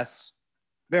Sheck West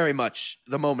very much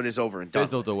the moment is over and done.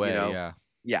 Fizzled with, away, you know? yeah.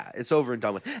 Yeah, it's over and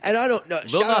done with. And I don't know.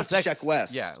 Lil Shout out Nas to X, Sheck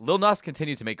West. Yeah, Lil Nas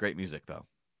continued to make great music though.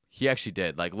 He actually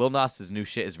did. Like Lil Nas's new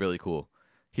shit is really cool.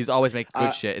 He's always making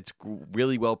good shit. It's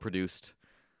really well produced.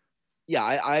 Yeah,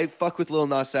 I fuck with Lil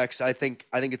Nas X. I think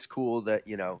it's cool that,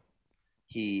 you know,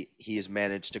 he has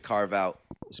managed to carve out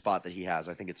the spot that he has.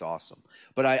 I think it's awesome.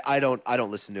 But I don't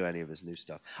listen to any of his new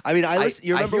stuff. I mean, I listen.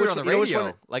 You remember I hear which it on one- the you know which radio.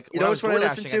 one- Like you when know I was which one I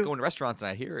listen DoorDashing, to? I go into restaurants and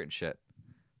I hear it and shit.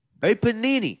 Hey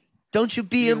Panini, don't you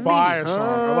be a meanie? Fire song.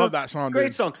 I huh? love that song,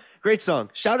 dude. Great song.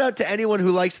 Shout out to anyone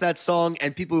who likes that song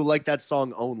and people who like that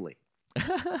song only.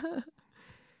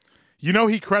 You know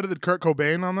he credited Kurt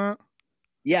Cobain on that?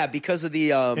 Yeah, because of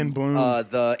the In Bloom.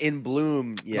 the In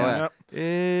Bloom. Yeah. Oh, yeah. Yep.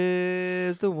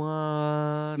 Is the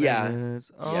one. Yeah. and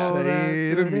it's Yeah. all that Say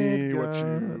to good me it what you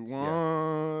does.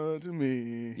 want to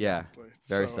me. Yeah.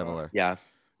 Very So, similar. Yeah.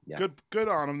 Yeah. Good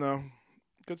on him though.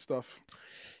 Good stuff.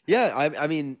 Yeah, I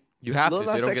mean, You have Lil to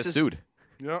so you Nas don't X get is- sued.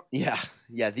 Yep.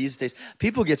 yeah, these days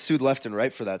people get sued left and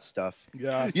right for that stuff.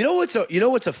 Yeah. You know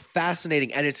what's a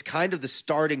fascinating, and it's kind of the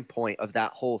starting point of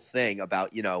that whole thing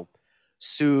about, you know,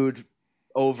 sued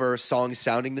over songs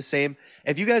sounding the same.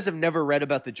 If you guys have never read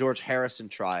about the George Harrison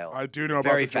trial, I do know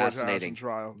Very about the George fascinating. Harrison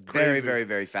trial. very, Crazy.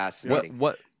 very fascinating.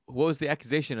 What was the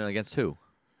accusation and against who?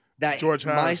 That George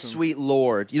My Harrison. Sweet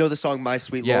Lord, you know the song My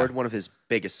Sweet Yeah. Lord, one of his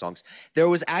biggest songs. There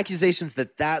was accusations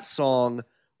that song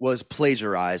was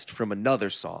plagiarized from another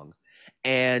song.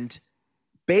 And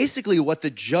basically what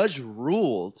the judge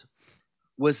ruled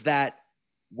was that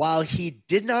while he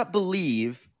did not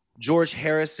believe George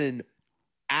Harrison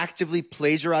actively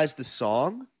plagiarized the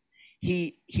song,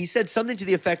 he said something to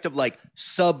the effect of like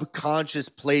subconscious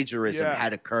plagiarism Yeah.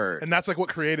 had occurred. And that's like what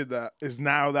created that is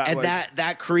now that And like,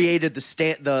 that created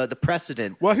the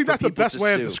precedent. well, I think for that's the people best to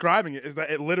way of sue. describing it is that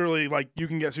it literally like you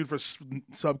can get sued for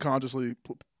subconsciously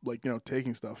like, you know,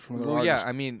 taking stuff from other Well, yeah, artists.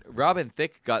 I mean, Robin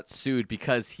Thicke got sued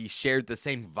because he shared the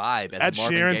same vibe as Ed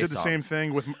Marvin Sheeran Gaye did the song. same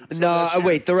thing with No, Ed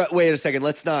Sheeran. wait a second.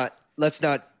 Let's not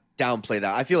downplay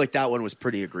that. I feel like that one was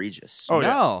pretty egregious. Oh, yeah.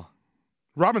 No.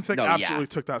 Robin Thicke No, yeah. absolutely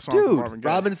took that song from Dude, Marvin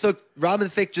Gaye. Robin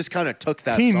Thicke just kind of took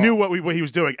that He song. knew what he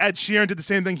was doing. Ed Sheeran did the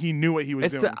same thing. He knew what he was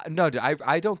It's doing. no, dude,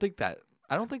 I don't think that.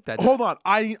 I don't think that. Hold on.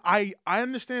 I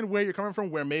understand where you're coming from.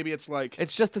 Where maybe it's like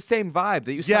It's just the same vibe.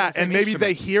 They use some yeah, of the same and maybe they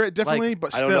instruments. hear it differently, Like,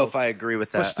 but I still. don't know if I agree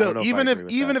with that. But I still, don't know even I if agree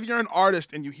with even that. if you're an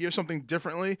artist and you hear something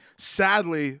differently,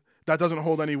 sadly, that doesn't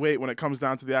hold any weight when it comes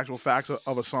down to the actual facts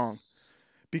of a song.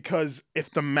 Because if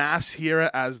the mass hear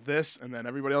it as this and then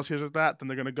everybody else hears it that, then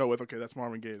they're gonna go with, okay, that's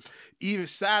Marvin Gaye's. Even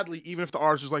sadly, even if the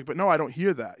artist is like, but no, I don't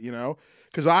hear that, you know,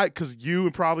 because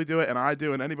you probably do it and I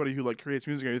do, and anybody who like creates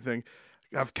music or anything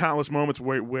have countless moments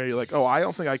where you're like, oh, I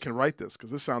don't think I can write this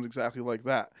because this sounds exactly like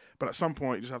that. But at some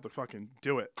point, you just have to fucking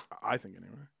do it. I think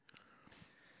anyway.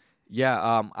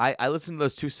 Yeah, I listen to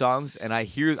those two songs and I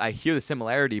hear the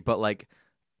similarity, but like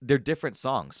they're different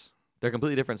songs. They're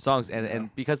completely different songs, and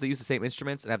because they use the same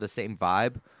instruments and have the same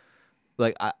vibe,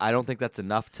 like I don't think that's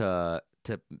enough to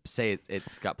say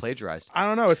it's got plagiarized. I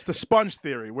don't know. It's the sponge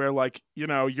theory where, like, you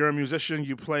know, you're a musician,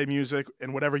 you play music,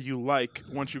 and whatever you like,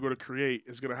 once you go to create,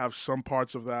 is going to have some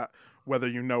parts of that, whether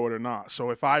you know it or not. So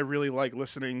if I really like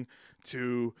listening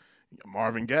to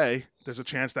Marvin Gaye, there's a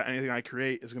chance that anything I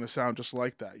create is going to sound just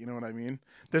like that. You know what I mean?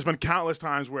 There's been countless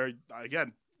times where,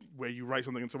 again, where you write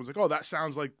something and someone's like, oh, that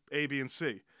sounds like A, B, and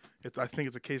C. I think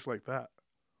it's a case like that.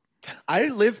 I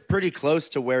live pretty close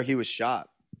to where he was shot.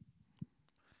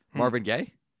 Marvin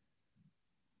Gaye?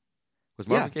 Was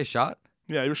Marvin Gaye shot?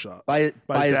 Yeah, he was shot. By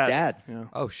his dad. Yeah.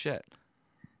 Oh shit.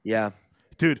 Yeah.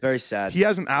 Dude, Very sad. he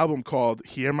has an album called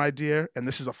Here, My Dear, and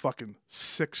this is a fucking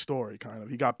sick story, kind of.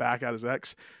 He got back at his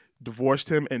ex, divorced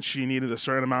him, and she needed a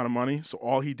certain amount of money. So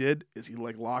all he did is he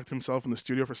like locked himself in the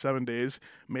studio for 7 days,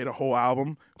 made a whole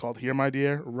album called Here, My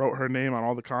Dear, wrote her name on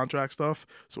all the contract stuff.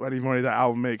 So any money that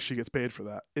album makes, she gets paid for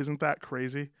that. Isn't that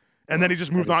crazy? And then he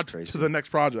just moved is on crazy. to the next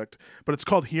project. But it's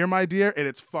called Here, My Dear, and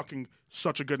it's fucking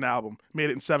such a good album. Made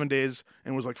it in 7 days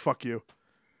and was like, fuck you.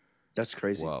 That's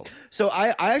crazy. Whoa. So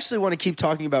I actually want to keep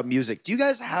talking about music. Do you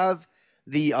guys have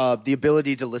the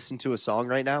ability to listen to a song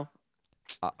right now?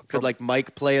 Could like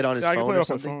Mike play it on his Yeah, I can phone play it or off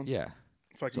my something? phone. Yeah.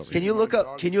 If I can see Can you my look up?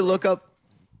 dog. Can you look up?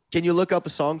 Can you look up a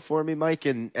song for me, Mike?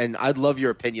 And I'd love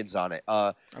your opinions on it.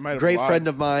 I might have Great lied. friend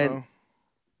of mine,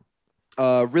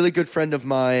 Oh. really good friend of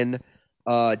mine,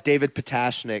 David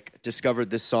Patashnik, discovered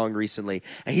this song recently,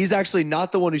 and he's actually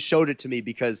not the one who showed it to me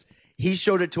because he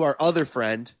showed it to our other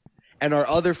friend, and our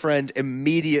other friend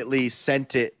immediately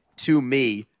sent it to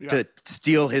me to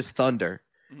steal his thunder,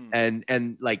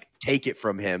 and like take it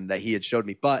from him that he had showed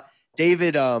me. But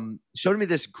David showed me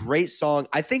this great song.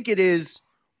 I think it is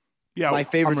Yeah, my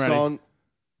favorite I'm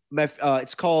ready. song.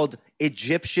 It's called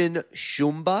Egyptian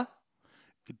Shumba.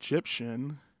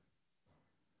 Egyptian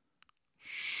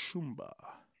Shumba.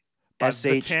 By the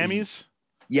S-H-E. Tammies?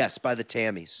 Yes, by the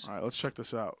Tammies. All right, let's check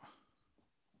this out.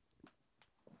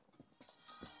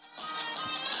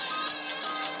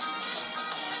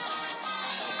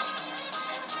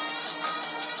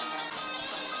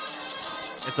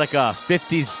 It's like a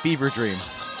 50s fever dream.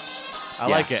 I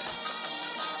Yeah. like it.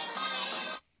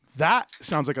 That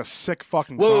sounds like a sick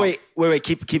fucking song. Wait.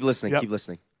 Keep listening. Yep. Keep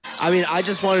listening. I mean, I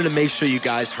just wanted to make sure you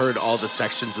guys heard all the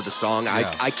sections of the song.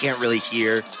 Yeah. I can't really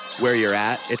hear where you're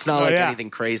at. It's not Oh, like yeah. anything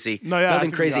crazy. No, yeah, I Nothing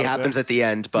think you crazy got it happens there. at the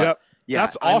end. But Yep. yeah,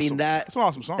 That's awesome. I mean That's an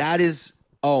awesome song. That is.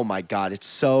 Oh my god, it's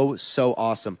so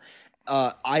awesome.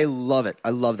 I love it. I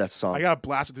love that song. I got to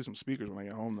blast it through some speakers when I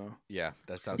get home, though. Yeah,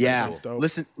 that sounds yeah, cool. dope.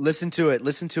 listen to it.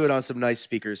 Listen to it on some nice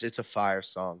speakers. It's a fire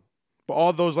song. But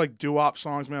all those, like, doo-wop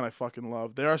songs, man, I fucking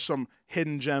love. There are some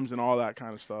hidden gems and all that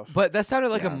kind of stuff. But that sounded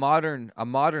like Yeah. a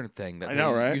modern thing that I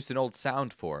know, they right? used an old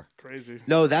sound for. Crazy.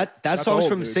 No, that That's song's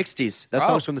old, from dude. the 60s. That Oh.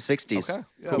 song's from the 60s. Okay.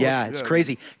 Yeah, It's yeah.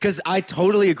 crazy. Because I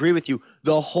totally agree with you.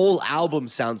 The whole album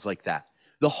sounds like that.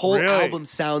 The whole Really? album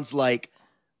sounds like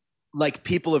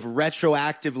people have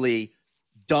retroactively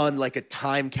done like a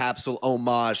time capsule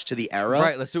homage to the era.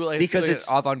 Right, let's do it like Because an it's-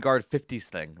 avant-garde 50s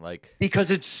thing. Like Because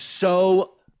it's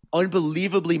so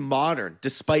unbelievably modern,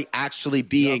 despite actually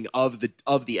being of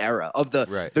the era of the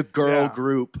Right. the girl Yeah.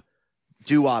 group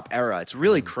doo-wop era. It's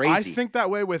really crazy. I think that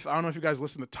way with, I don't know if you guys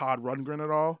listen to Todd Rundgren at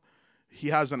all. He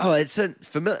has an Oh, it's a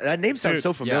familiar. That name sounds Dude,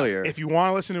 so familiar. If you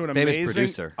want to listen to an Famous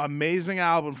producer. amazing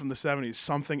album from the 70s,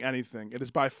 Something Anything, it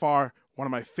is by far one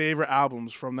of my favorite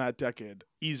albums from that decade,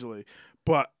 easily.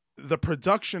 But the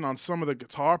production on some of the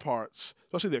guitar parts,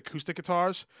 especially the acoustic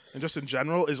guitars, and just in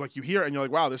general, is like you hear it and you're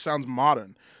like, wow, this sounds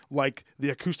modern. Like the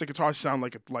acoustic guitars sound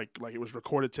like it was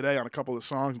recorded today on a couple of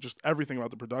songs, and just everything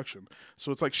about the production.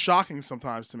 So it's like shocking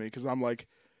sometimes to me because I'm like,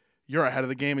 you're ahead of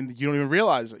the game and you don't even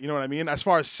realize it. You know what I mean? As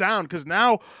far as sound, because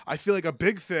now I feel like a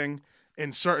big thing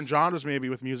in certain genres, maybe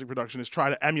with music production, is try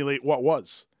to emulate what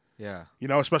was. Yeah. You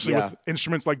know, especially Yeah. with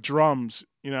instruments like drums.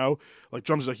 You know, like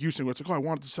drums is a Houston where it's like, oh, I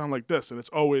want it to sound like this, and it's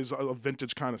always a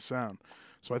vintage kind of sound.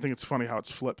 So I think it's funny how it's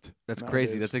flipped. That's nowadays.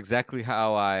 crazy. That's exactly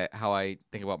how I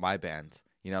think about my band.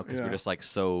 You know, because Yeah. we're just like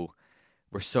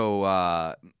we're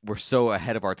so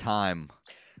ahead of our time.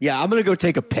 Yeah, I'm gonna go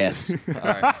take a piss. All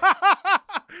right.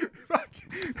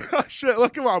 Oh, shit,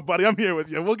 look, come on, buddy. I'm here with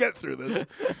you. We'll get through this.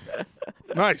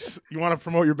 Nice. You want to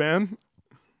promote your band?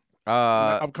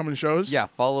 Upcoming shows? Yeah,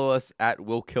 follow us at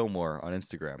Will Kilmore on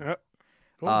Instagram. Yeah.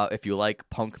 Cool. If you like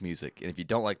punk music, and if you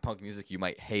don't like punk music, you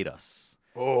might hate us.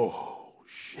 Oh,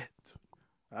 shit.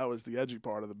 That was the edgy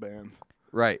part of the band.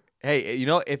 Right. Hey, you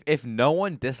know, if no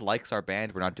one dislikes our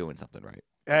band, we're not doing something right.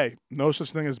 Hey, no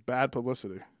such thing as bad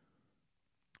publicity.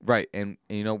 Right. And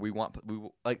you know,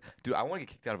 dude, I want to get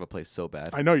kicked out of a place so bad.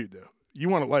 I know you do. You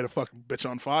want to light a fucking bitch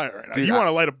on fire. Right now. Dude, You want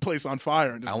to light a place on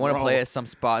fire. And just I want to roll. play at some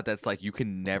spot that's like you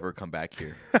can never come back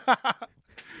here.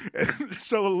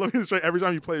 So let me get this right. Every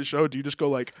time you play a show, do you just go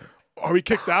like, are we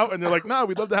kicked out? And they're like, no,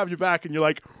 we'd love to have you back. And you're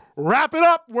like, wrap it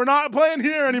up. We're not playing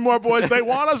here anymore, boys. They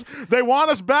want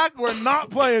us back. We're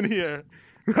not playing here.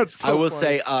 That's so I will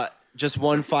funny. say, just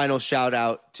one final shout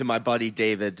out to my buddy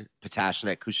David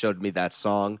Potashnik, who showed me that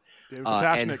song, David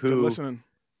and Potashnik, good listening.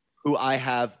 who I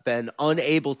have been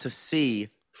unable to see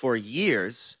for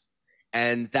years.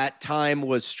 And that time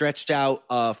was stretched out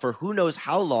for who knows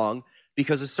how long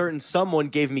because a certain someone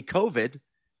gave me COVID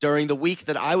during the week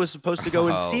that I was supposed to go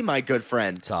and Oh. see my good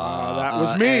friend. That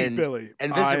was me, and- Billy.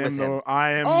 and visit I with am him. I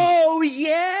am. Oh,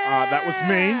 yeah. That was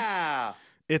me.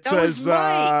 It that was says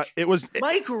Mike. it was.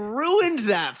 Mike ruined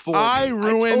that for me. I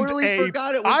ruined totally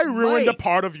forgot it was I ruined a Mike.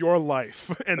 part of your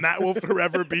life, and that will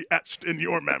forever be etched in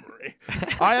your memory.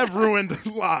 I have ruined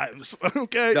lives.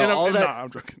 Okay, No, all that- I'm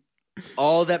joking.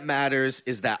 All that matters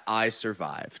is that I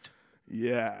survived.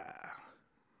 Yeah.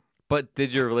 But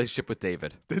did your relationship with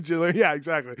David? Did you? Yeah,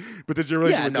 exactly. But did you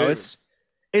really? Yeah, no,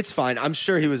 it's fine. I'm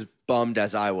sure he was bummed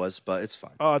as I was, but it's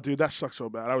fine. Oh, dude, that sucks so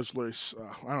bad. I was literally.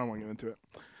 I don't want to get into it.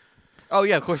 Oh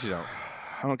yeah, of course you don't.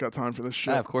 I don't got time for this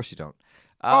shit. Yeah, of course you don't.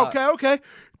 Okay.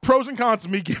 Pros and cons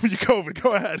of me giving you COVID.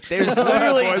 Go ahead. There's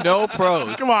literally Boys. no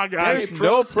pros. Come on, guys. There's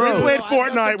no pros. We played I've got some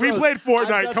Fortnite. We pros. played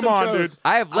Fortnite. I've got Come some on, pros. dude.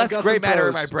 I have less I've got gray some matter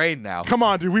in pros. my brain now. Come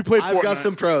on, dude. We played Fortnite. I've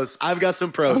got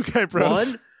some pros. Okay, pros.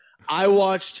 One, I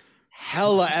watched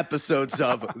hella episodes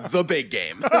of The Big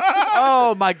Game.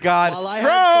 Oh my god. While I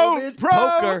had COVID.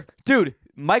 Poker. Dude,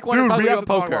 Mike wanted Dude, to talk we to you have to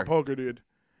about talk poker. about poker, dude.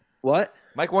 What?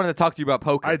 Mike wanted to talk to you about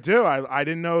poker. I do. I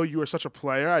didn't know you were such a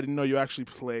player. I didn't know you actually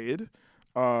played.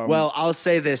 Well, I'll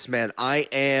say this, man. I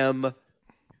am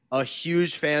a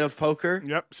huge fan of poker.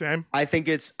 Yep, same. I think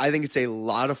it's a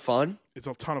lot of fun. It's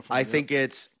a ton of fun. I yep. think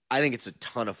it's a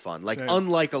ton of fun. Like Same.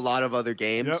 unlike a lot of other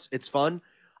games, Yep. it's fun.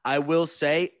 I will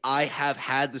say I have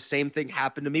had the same thing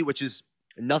happen to me, which is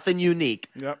nothing unique.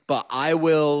 Yep. But I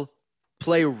will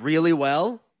play really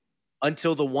well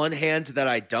until the one hand that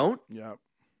I don't. Yep.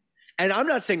 And I'm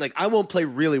not saying like I won't play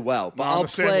really well, but No, I'm I'll the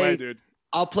same way, dude.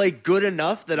 I'll play good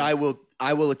enough that I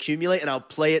will accumulate and I'll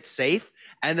play it safe.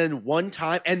 And then one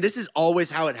time, and this is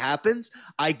always how it happens,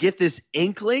 I get this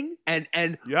inkling and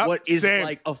Yep, what is same.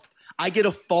 like I get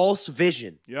a false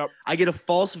vision. Yep. I get a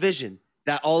false vision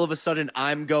that all of a sudden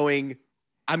I'm going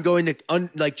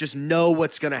to just know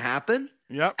what's going to happen.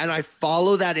 Yep. And I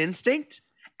follow that instinct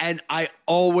and I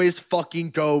always fucking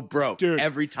go broke Dude,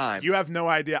 every time. You have no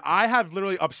idea. I have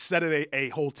literally upset at a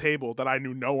whole table that I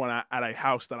knew no one at a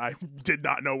house that I did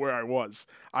not know where I was.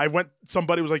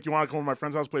 Somebody was like, you want to come to my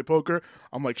friend's house play poker?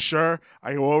 I'm like, sure.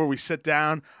 I go over, we sit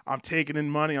down. I'm taking in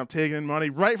money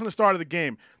right from the start of the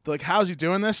game. They're like, how's he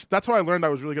doing this? That's how I learned I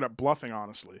was really good at bluffing,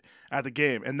 honestly, at the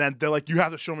game. And then they're like, you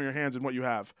have to show me your hands and what you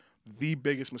have. The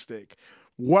biggest mistake.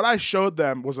 What I showed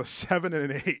them was a 7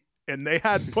 and an 8. And they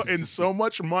had put in so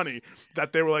much money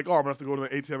that they were like, oh, I'm going to have to go to the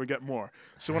ATM and get more.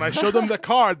 So when I showed them the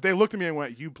card, they looked at me and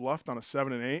went, you bluffed on a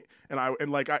 7 and 8? And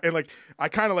I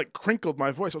kind of like crinkled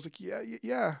my voice. I was like,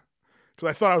 yeah. Because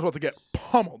I thought I was about to get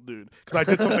pummeled, dude. Because I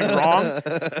did something wrong.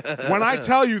 When I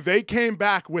tell you they came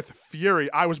back with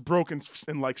fury, I was broken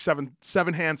in like seven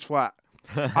hands flat.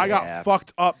 I got Yeah.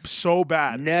 fucked up so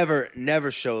bad.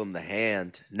 Never show them the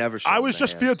hand. Never show I them was the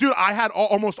just hand. feeling, dude, I had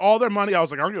almost all their money. I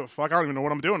was like, I don't give a fuck. I don't even know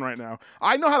what I'm doing right now.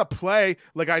 I know how to play.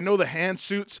 Like, I know the hand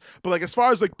suits. But, like, as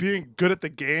far as, like, being good at the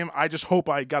game, I just hope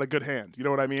I got a good hand. You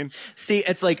know what I mean? See,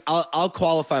 it's like I'll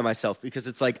qualify myself because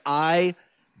it's like I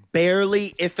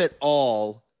barely, if at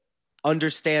all,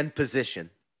 understand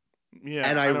position. Yeah.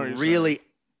 And know what you're saying.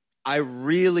 I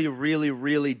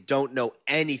really don't know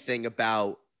anything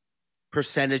about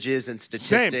percentages and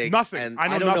statistics. nothing. And I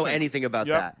know don't know nothing. anything about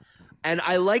Yep. that. And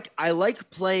I like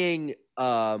playing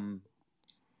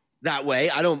that way.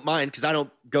 I don't mind because I don't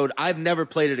go. I've never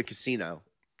played at a casino,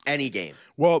 any game.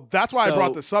 Well, that's why I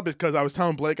brought So- this up is because I was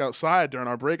telling Blake outside during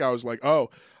our break. I was like, "Oh,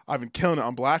 I've been killing it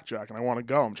on blackjack, and I want to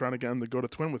go. I'm trying to get him to go to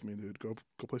Twin with me, dude. Go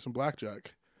play some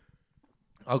blackjack.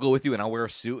 I'll go with you, and I'll wear a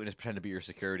suit and just pretend to be your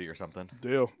security or something.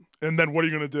 Deal. And then what are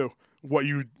you gonna do? What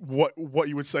you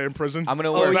would say in prison? I'm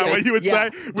gonna Is wear. that what you would say?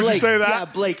 Would Blake, you say that? Yeah,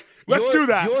 Blake. Let's you're- do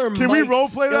that. you're Can we Mike's- role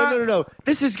play that? No.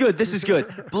 This is good. This is good.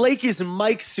 Blake is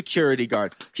Mike's security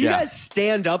guard. Can you Yeah. guys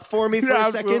stand up for me for Yeah,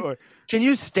 a second? absolutely. Can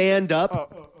you stand up?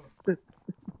 Oh.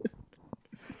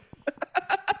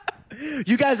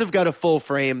 You guys have got a full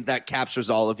frame that captures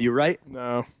all of you, right?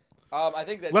 No. I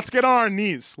think that. Let's get on our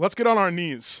knees. Let's get on our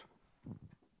knees.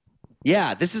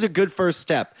 Yeah, this is a good first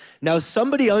step. Now,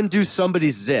 somebody undo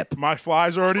somebody's zip. My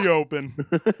fly's already open.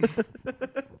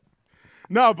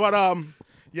 No, but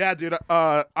yeah, dude.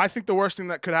 I think the worst thing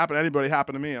that could happen to anybody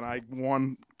happened to me, and I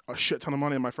won a shit ton of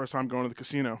money in my first time going to the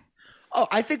casino. Oh,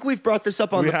 I think we've brought this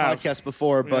up on We the have. podcast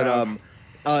before, but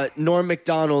have. Norm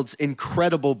Macdonald's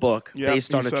incredible book Yeah,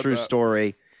 based he on a said true that.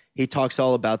 story. He talks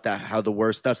all about that, how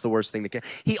that's the worst thing that can.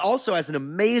 He also has an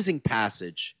amazing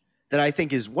passage that I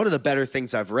think is one of the better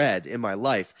things I've read in my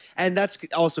life. And that's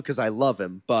also because I love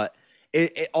him, but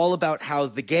it all about how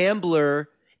the gambler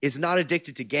is not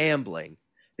addicted to gambling.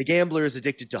 The gambler is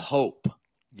addicted to hope.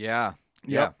 Yeah.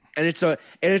 Yep. And it's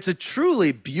a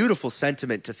truly beautiful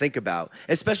sentiment to think about,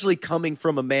 especially coming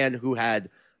from a man who had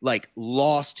like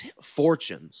lost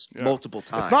fortunes Yeah. multiple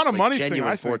times. It's not a like, money thing,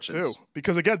 genuine I think, fortunes. too.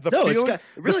 Because again, the No, it's feeling. got,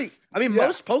 really. I mean, yeah.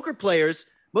 most poker players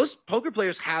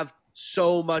have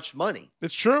so much money.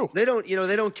 It's true. They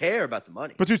don't care about the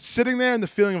money. But dude, sitting there and the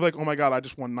feeling of like, oh my god, I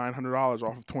just won $900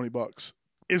 off of $20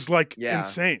 is like Yeah.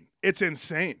 insane. It's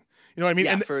insane. You know what I mean?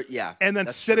 Yeah, And then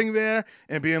that's sitting there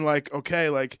and being like, okay,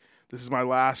 like this is my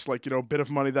last bit of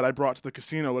money that I brought to the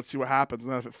casino. Let's see what happens.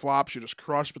 And then if it flops, you're just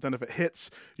crushed. But then if it hits,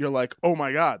 you're like, oh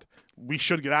my god, we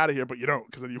should get out of here, but you don't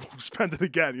because then you spend it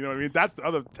again. You know what I mean? That's the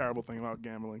other terrible thing about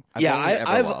gambling. I've Yeah, only ever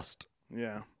I've- lost.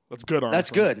 Yeah, that's good. Honestly.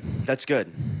 That's good. That's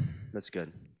good. That's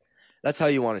good. That's how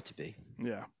you want it to be.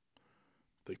 Yeah.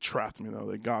 They trapped me though.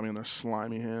 They got me in their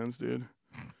slimy hands, dude.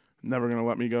 Never gonna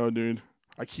let me go, dude.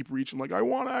 I keep reaching like I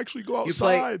want to actually go You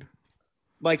play- outside.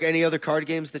 Mike, any other card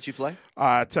games that you play?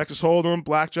 Texas Hold'em,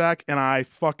 blackjack, and I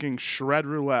fucking shred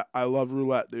roulette. I love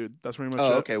roulette, dude. That's pretty much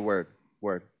Oh, it. okay. Word.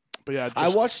 But yeah, I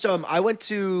watched. I went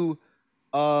to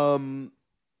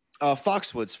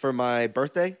Foxwoods for my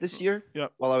birthday this year.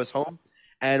 Yep. While I was home,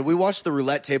 and we watched the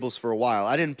roulette tables for a while.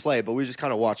 I didn't play, but we just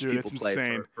kind of watched Dude, people it's play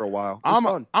insane. for a while. It was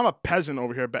fun. I'm a peasant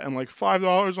over here betting like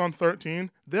 $5 on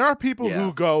 13. There are people Yeah.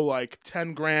 who go like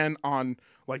 10 grand on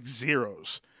like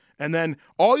zeros. And then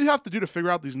all you have to do to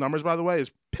figure out these numbers, by the way, is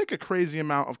pick a crazy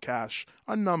amount of cash,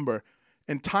 a number,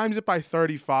 and times it by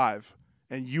 35,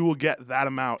 and you will get that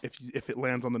amount if it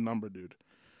lands on the number, dude.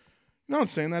 You know how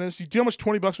insane that is? Do you know how much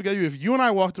 $20 would get you? If you and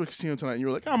I walked to a casino tonight and you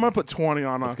were like, I'm gonna put 20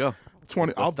 on Let's go.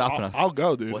 20. What's stopping us? I'll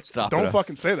go, dude. What's stopping Don't us?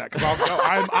 fucking say that because I'll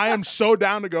go. I am so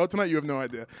down to go tonight. You have no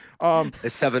idea.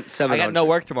 It's seven. I got no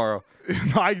work tomorrow.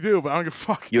 I do, but I don't give a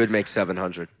fuck. You would make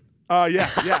 700. Yeah,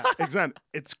 exactly.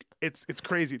 It's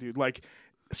crazy, dude. Like,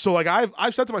 so like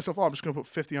I've said to myself, oh, I'm just gonna put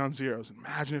 50 on zeros.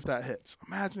 Imagine if that hits.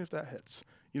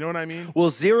 You know what I mean? Well,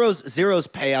 zeros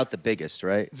pay out the biggest,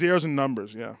 right? Zeros and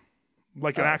numbers, yeah.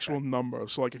 Like an actual number.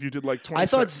 So like if you did like 20. I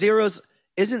thought zeros.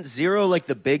 Isn't zero like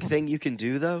the big thing you can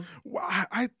do though? Well,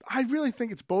 I really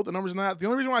think it's both the numbers and that. The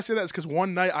only reason why I say that is because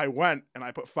one night I went and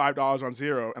I put $5 on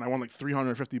zero and I won like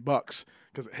 $350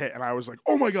 because it hit and I was like,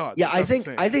 oh my god. Yeah, I that's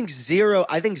insane. think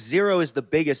zero is the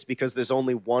biggest because there's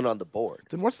only one on the board.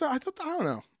 Then what's that? I don't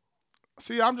know.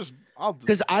 See, I'll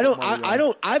Because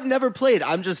I've never played.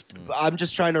 I'm just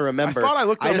trying to remember. I thought I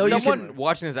looked I up know you Someone can.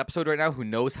 watching this episode right now who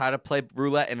knows how to play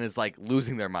roulette and is like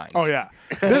losing their minds. Oh yeah,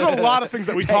 there's a lot of things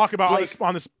that we talk about Blake.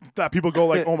 on this that people go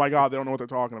like, oh my god, they don't know what they're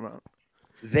talking about.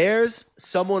 There's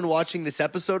someone watching this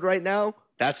episode right now.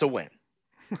 That's a win.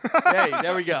 Hey,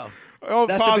 there we go. Oh,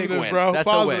 That's a big positives, win. bro.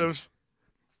 That's a win. Positives.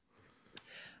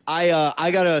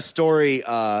 I got a story.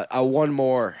 One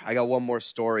more. I got one more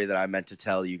story that I meant to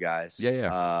tell you guys.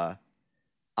 Yeah.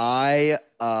 I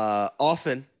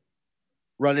often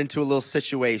run into a little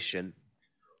situation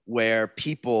where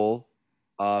people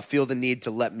feel the need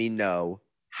to let me know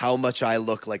how much I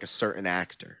look like a certain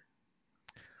actor.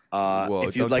 Whoa,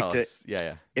 if you'd don't like tell to, us.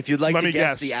 Yeah. if you'd like Let to me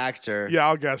guess guess. the actor, Yeah,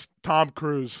 I'll guess. Tom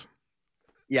Cruise.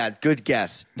 yeah, good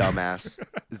guess, dumbass.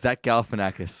 Zach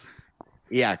Galifianakis.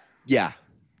 Yeah.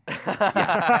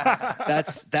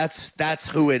 That's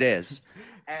who it is.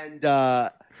 And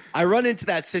I run into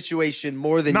that situation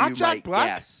more than Not you Jack might Black.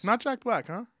 guess. Not Jack Black,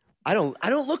 huh? I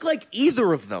don't look like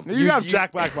either of them. You have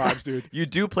Jack Black vibes, dude. You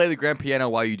do play the grand piano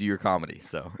while you do your comedy,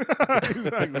 so.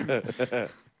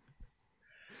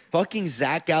 Fucking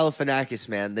Zach Galifianakis,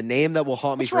 man, the name that will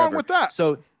haunt me What's forever. wrong with that?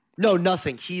 So, no,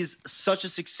 nothing. He's such a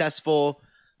successful,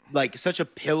 like, such a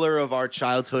pillar of our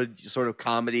childhood sort of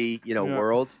comedy, Yeah.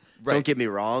 world. Right. Don't get me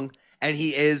wrong. And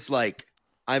he is like,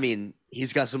 I mean,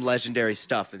 he's got some legendary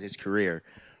stuff in his career.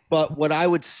 But what I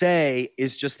would say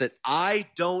is just that I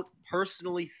don't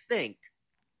personally think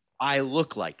I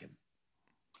look like him.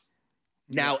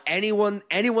 Now, anyone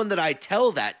that I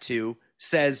tell that to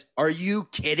says, "Are you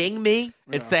kidding me?"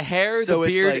 It's the hair, So the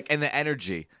it's beard, like- and the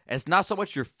energy. It's not so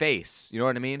much your face. You know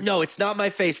what I mean? No, it's not my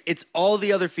face. It's all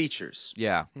the other features.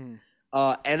 Yeah. And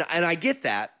I get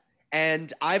that,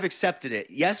 and I've accepted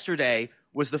it. Yesterday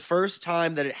was the first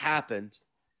time that it happened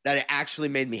that it actually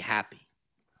made me happy.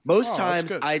 Most Oh, that's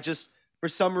times, good. I just, for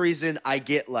some reason, I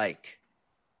get like,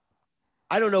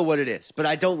 I don't know what it is, but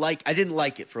I didn't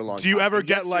like it for a long time. Do you ever And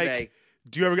get yesterday-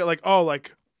 oh,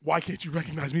 like, why can't you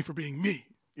recognize me for being me?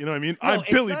 You know what I mean? No, I'm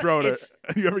it's Billy not- Broder. it's-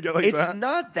 You ever get like it's that?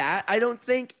 not that. I don't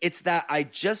think it's that. I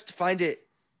just find it.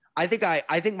 I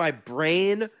think my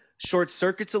brain short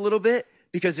circuits a little bit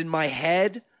because in my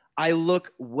head I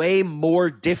look way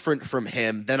more different from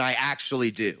him than I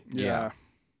actually do. Yeah.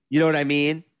 You know what I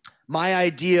mean? My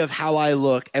idea of how I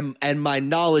look and my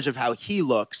knowledge of how he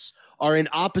looks are in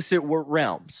opposite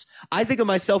realms. I think of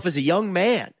myself as a young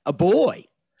man, a boy,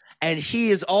 and he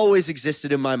has always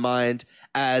existed in my mind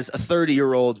as a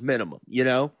 30-year-old minimum,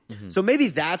 So maybe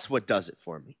that's what does it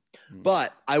for me.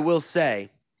 But I will say,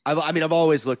 I've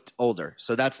always looked older,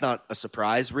 so that's not a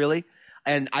surprise really.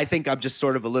 And I think I'm just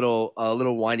sort of a little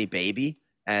whiny baby,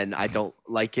 and I don't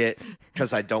like it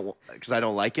because I don't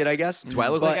like it, I guess. Do I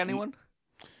look But, like anyone?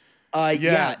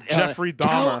 Yeah, Jeffrey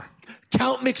Dahmer.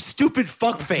 Count McStupid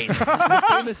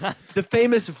Fuckface, the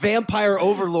famous vampire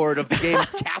overlord of the game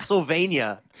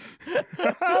Castlevania.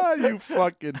 You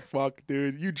fucking fuck,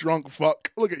 dude. You drunk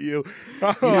fuck. Look at you.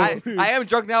 I am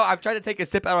drunk now. I've tried to take a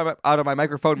sip out of my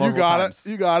microphone You multiple got times.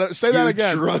 it. You got it. Say that You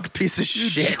again. drunk piece of You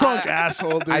shit. drunk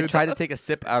asshole, dude. I tried to take a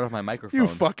sip out of my microphone You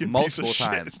fucking multiple piece of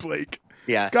times. shit, Blake.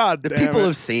 Yeah, God the damn people it.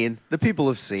 have seen. The people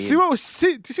have seen. Do you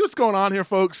see what's going on here,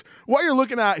 folks? What you're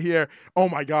looking at here. Oh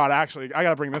my God! Actually, I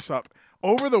gotta bring this up.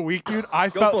 Over the week, dude, I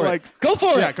Go felt for like it. Go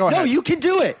for Yeah, it. go ahead. No, you can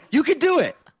do it. You can do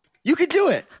it. You can do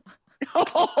it.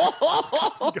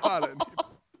 Got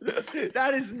it.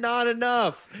 That is not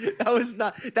enough. That was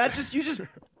not. That just you just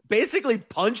basically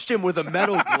punched him with a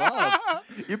metal glove.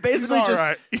 You basically He's all just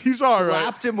right. He's all right.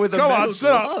 slapped him with a Come metal on, sit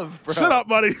glove, up. bro. Sit up,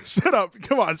 buddy. Sit up.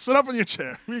 Come on, sit up in your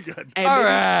chair. We good. And All maybe-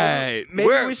 right. Maybe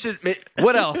We're- we should.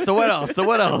 What else? So what else? So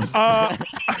what else?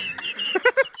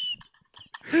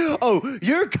 Oh,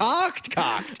 you're cocked.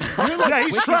 You're like Yeah,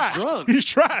 he's wicked trash. drunk. He's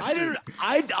trash.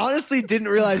 I honestly didn't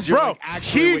realize you're Bro, like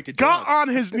actually he wicked got drunk.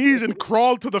 on his knees and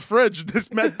crawled to the fridge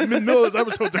mid-middle of this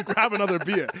episode to grab another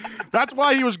beer. That's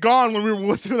why he was gone when we were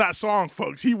listening to that song,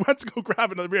 folks. He went to go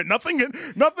grab another beer.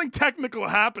 Nothing technical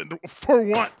happened for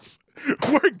once.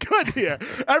 We're good here.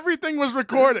 Everything was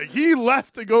recorded. He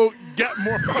left to go get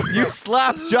more. You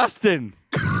slapped Justin.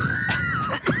 Look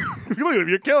at him.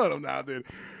 You're killing him now, dude.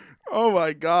 Oh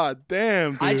my God.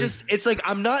 Damn, dude. It's like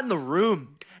I'm not in the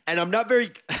room and I'm not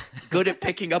very good at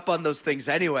picking up on those things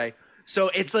anyway. So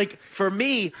it's like for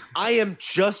me, I am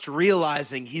just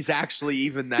realizing he's actually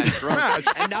even that drunk.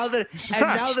 and now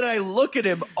that I look at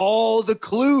him, all the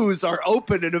clues are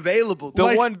open and available. The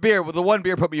Like- one beer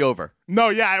put me over. No,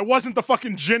 yeah, it wasn't the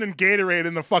fucking gin and Gatorade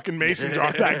in the fucking mason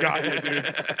jar that got you, dude.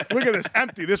 Look at this,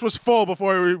 empty. This was full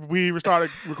before we started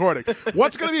recording.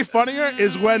 What's gonna be funnier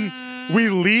is when we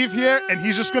leave here and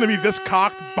he's just gonna be this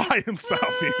cocked by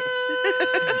himself here.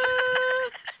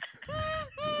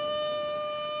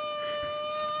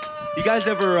 You guys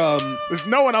ever There's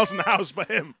no one else in the house but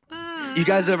him.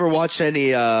 watch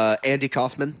any Andy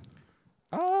Kaufman?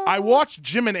 I watched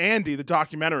Jim and Andy, the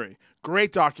documentary.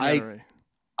 Great documentary.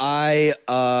 I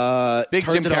Big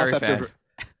turned Jim it off Carrey after. fan.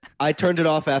 I turned it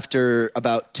off after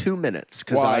about 2 minutes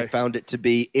because Why? I found it to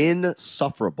be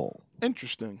insufferable.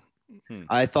 Interesting.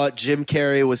 I thought Jim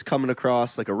Carrey was coming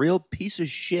across like a real piece of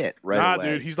shit right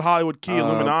away. Dude, he's the Hollywood key,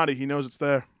 Illuminati. He knows it's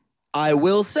there. I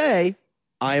will say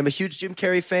I am a huge Jim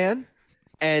Carrey fan,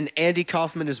 and Andy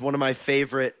Kaufman is one of my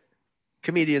favorite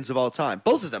comedians of all time.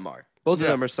 Both of them are. Both of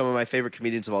them are some of my favorite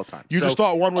comedians of all time. You So just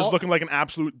thought one was all- looking like an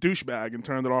absolute douchebag and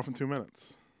turned it off in 2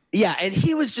 minutes. Yeah, and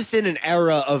he was just in an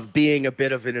era of being a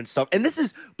bit of an insult. And this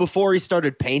is before he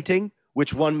started painting,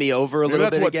 which won me over a Maybe little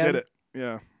that's bit what again. did it.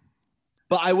 Yeah.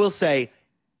 But I will say,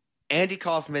 Andy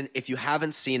Kaufman, if you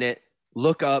haven't seen it,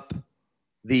 look up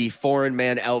the foreign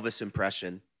man Elvis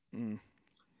impression.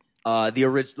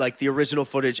 the original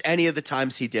footage, any of the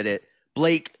times he did it.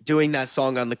 Blake doing that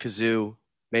song on the kazoo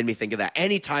made me think of that.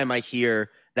 Anytime I hear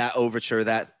that overture,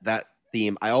 that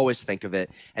theme, I always think of it.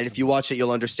 And if you watch it,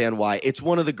 you'll understand why. It's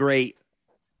one of the great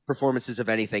performances of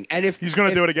anything. And if He's going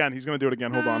to do it again. He's going to do it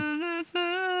again. Hold on.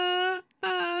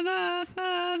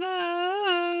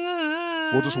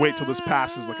 We'll just wait till this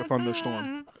passes like a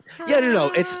thunderstorm. Yeah, no.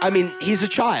 He's a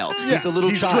child. He's a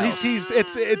little child.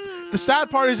 The sad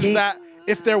part is that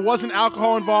if there wasn't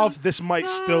alcohol involved, this might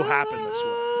still happen this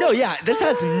way. No, yeah, this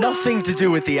has nothing to do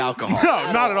with the alcohol.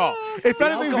 No, not at all. If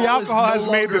anything, the alcohol has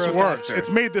made this worse. It's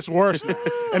made this worse now.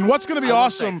 And what's going to be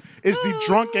awesome is the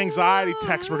drunk anxiety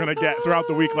text we're going to get throughout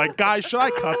the week. Like, guys, should I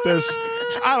cut this?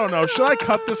 I don't know. Should I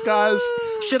cut this, guys?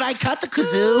 Should I cut the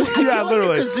kazoo? Yeah,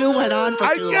 literally. The kazoo went on for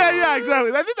too long. Yeah,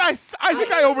 exactly. I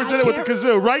think I overdid it with the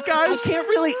kazoo, right, guys?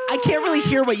 I can't really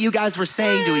hear what you guys were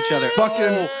saying to each other.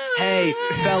 Hey,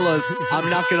 fellas, I'm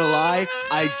not gonna lie.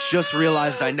 I just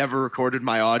realized I never recorded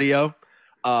my audio.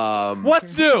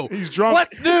 What's new? He's drunk.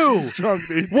 What's new? He's drunk,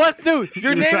 dude. What's new?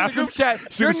 Your name in the happened? group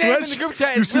chat. See Your the name in switch? the group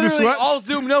chat You is see the literally switch? all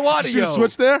Zoom, no audio. See the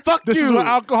switch there? Fuck this you. is what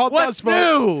alcohol What's does, folks.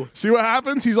 new? See what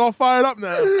happens? He's all fired up now.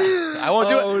 I won't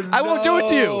do it. I won't do it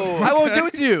to you. I won't do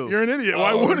it to you. You're an idiot.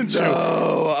 Why wouldn't you?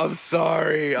 Oh, I'm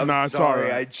sorry. I'm Nah, it's sorry. all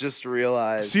right. I just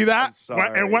realized. See that? I'm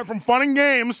sorry. And went from fun and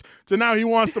games to now he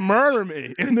wants to murder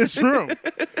me in this room.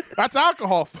 That's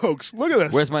alcohol, folks. Look at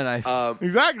this. Where's my knife?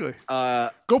 Exactly.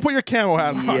 Go put your camo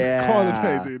hat on. Yeah. Call it a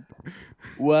day, dude.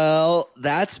 Well,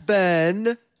 that's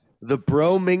been the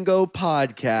Bromingo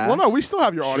podcast. Well, no, we still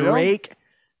have your audio. Blake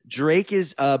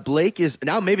is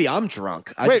now. Maybe I'm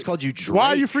drunk. I just called you Drake. Why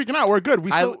are you freaking out? We're good.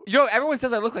 Everyone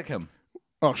says I look like him.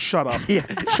 Oh, shut up.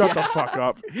 Shut the fuck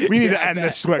up. We need to end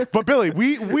this quick. But Billy,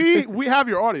 we have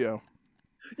your audio.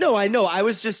 No, I know. I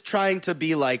was just trying to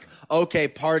be like, okay,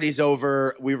 party's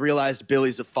over. We realized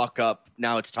Billy's a fuck up.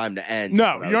 Now it's time to end.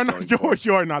 No, you're not.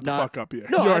 You're not the fuck up here.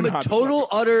 No, you're I'm not a total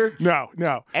utter. No.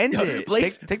 End No, it.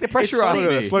 Blake's- Take the pressure off funny.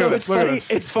 me. Look at It's this, look at funny. this.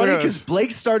 It's funny Look at because this.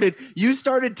 Blake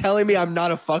started telling me I'm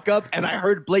not a fuck up, and I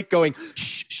heard Blake going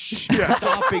shh,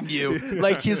 stopping you.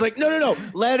 Like he's like, no,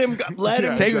 let him do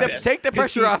this. Take the 'Cause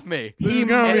pressure off me. This He is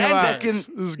gonna might be relaxed.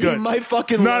 fucking. This is good. He might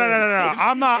fucking. No. learn.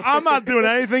 I'm not doing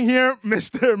anything here,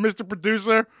 Mr.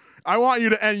 Producer. I want you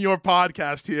to end your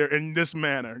podcast here in this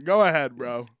manner. Go ahead,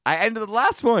 bro. I ended the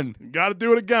last one. Got to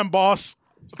do it again, boss.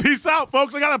 Peace out,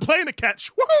 folks. I got a plane to catch.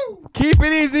 Woohoo! Keep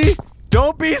it easy.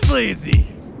 Don't be sleazy.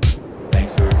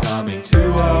 Thanks for coming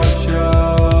to our show.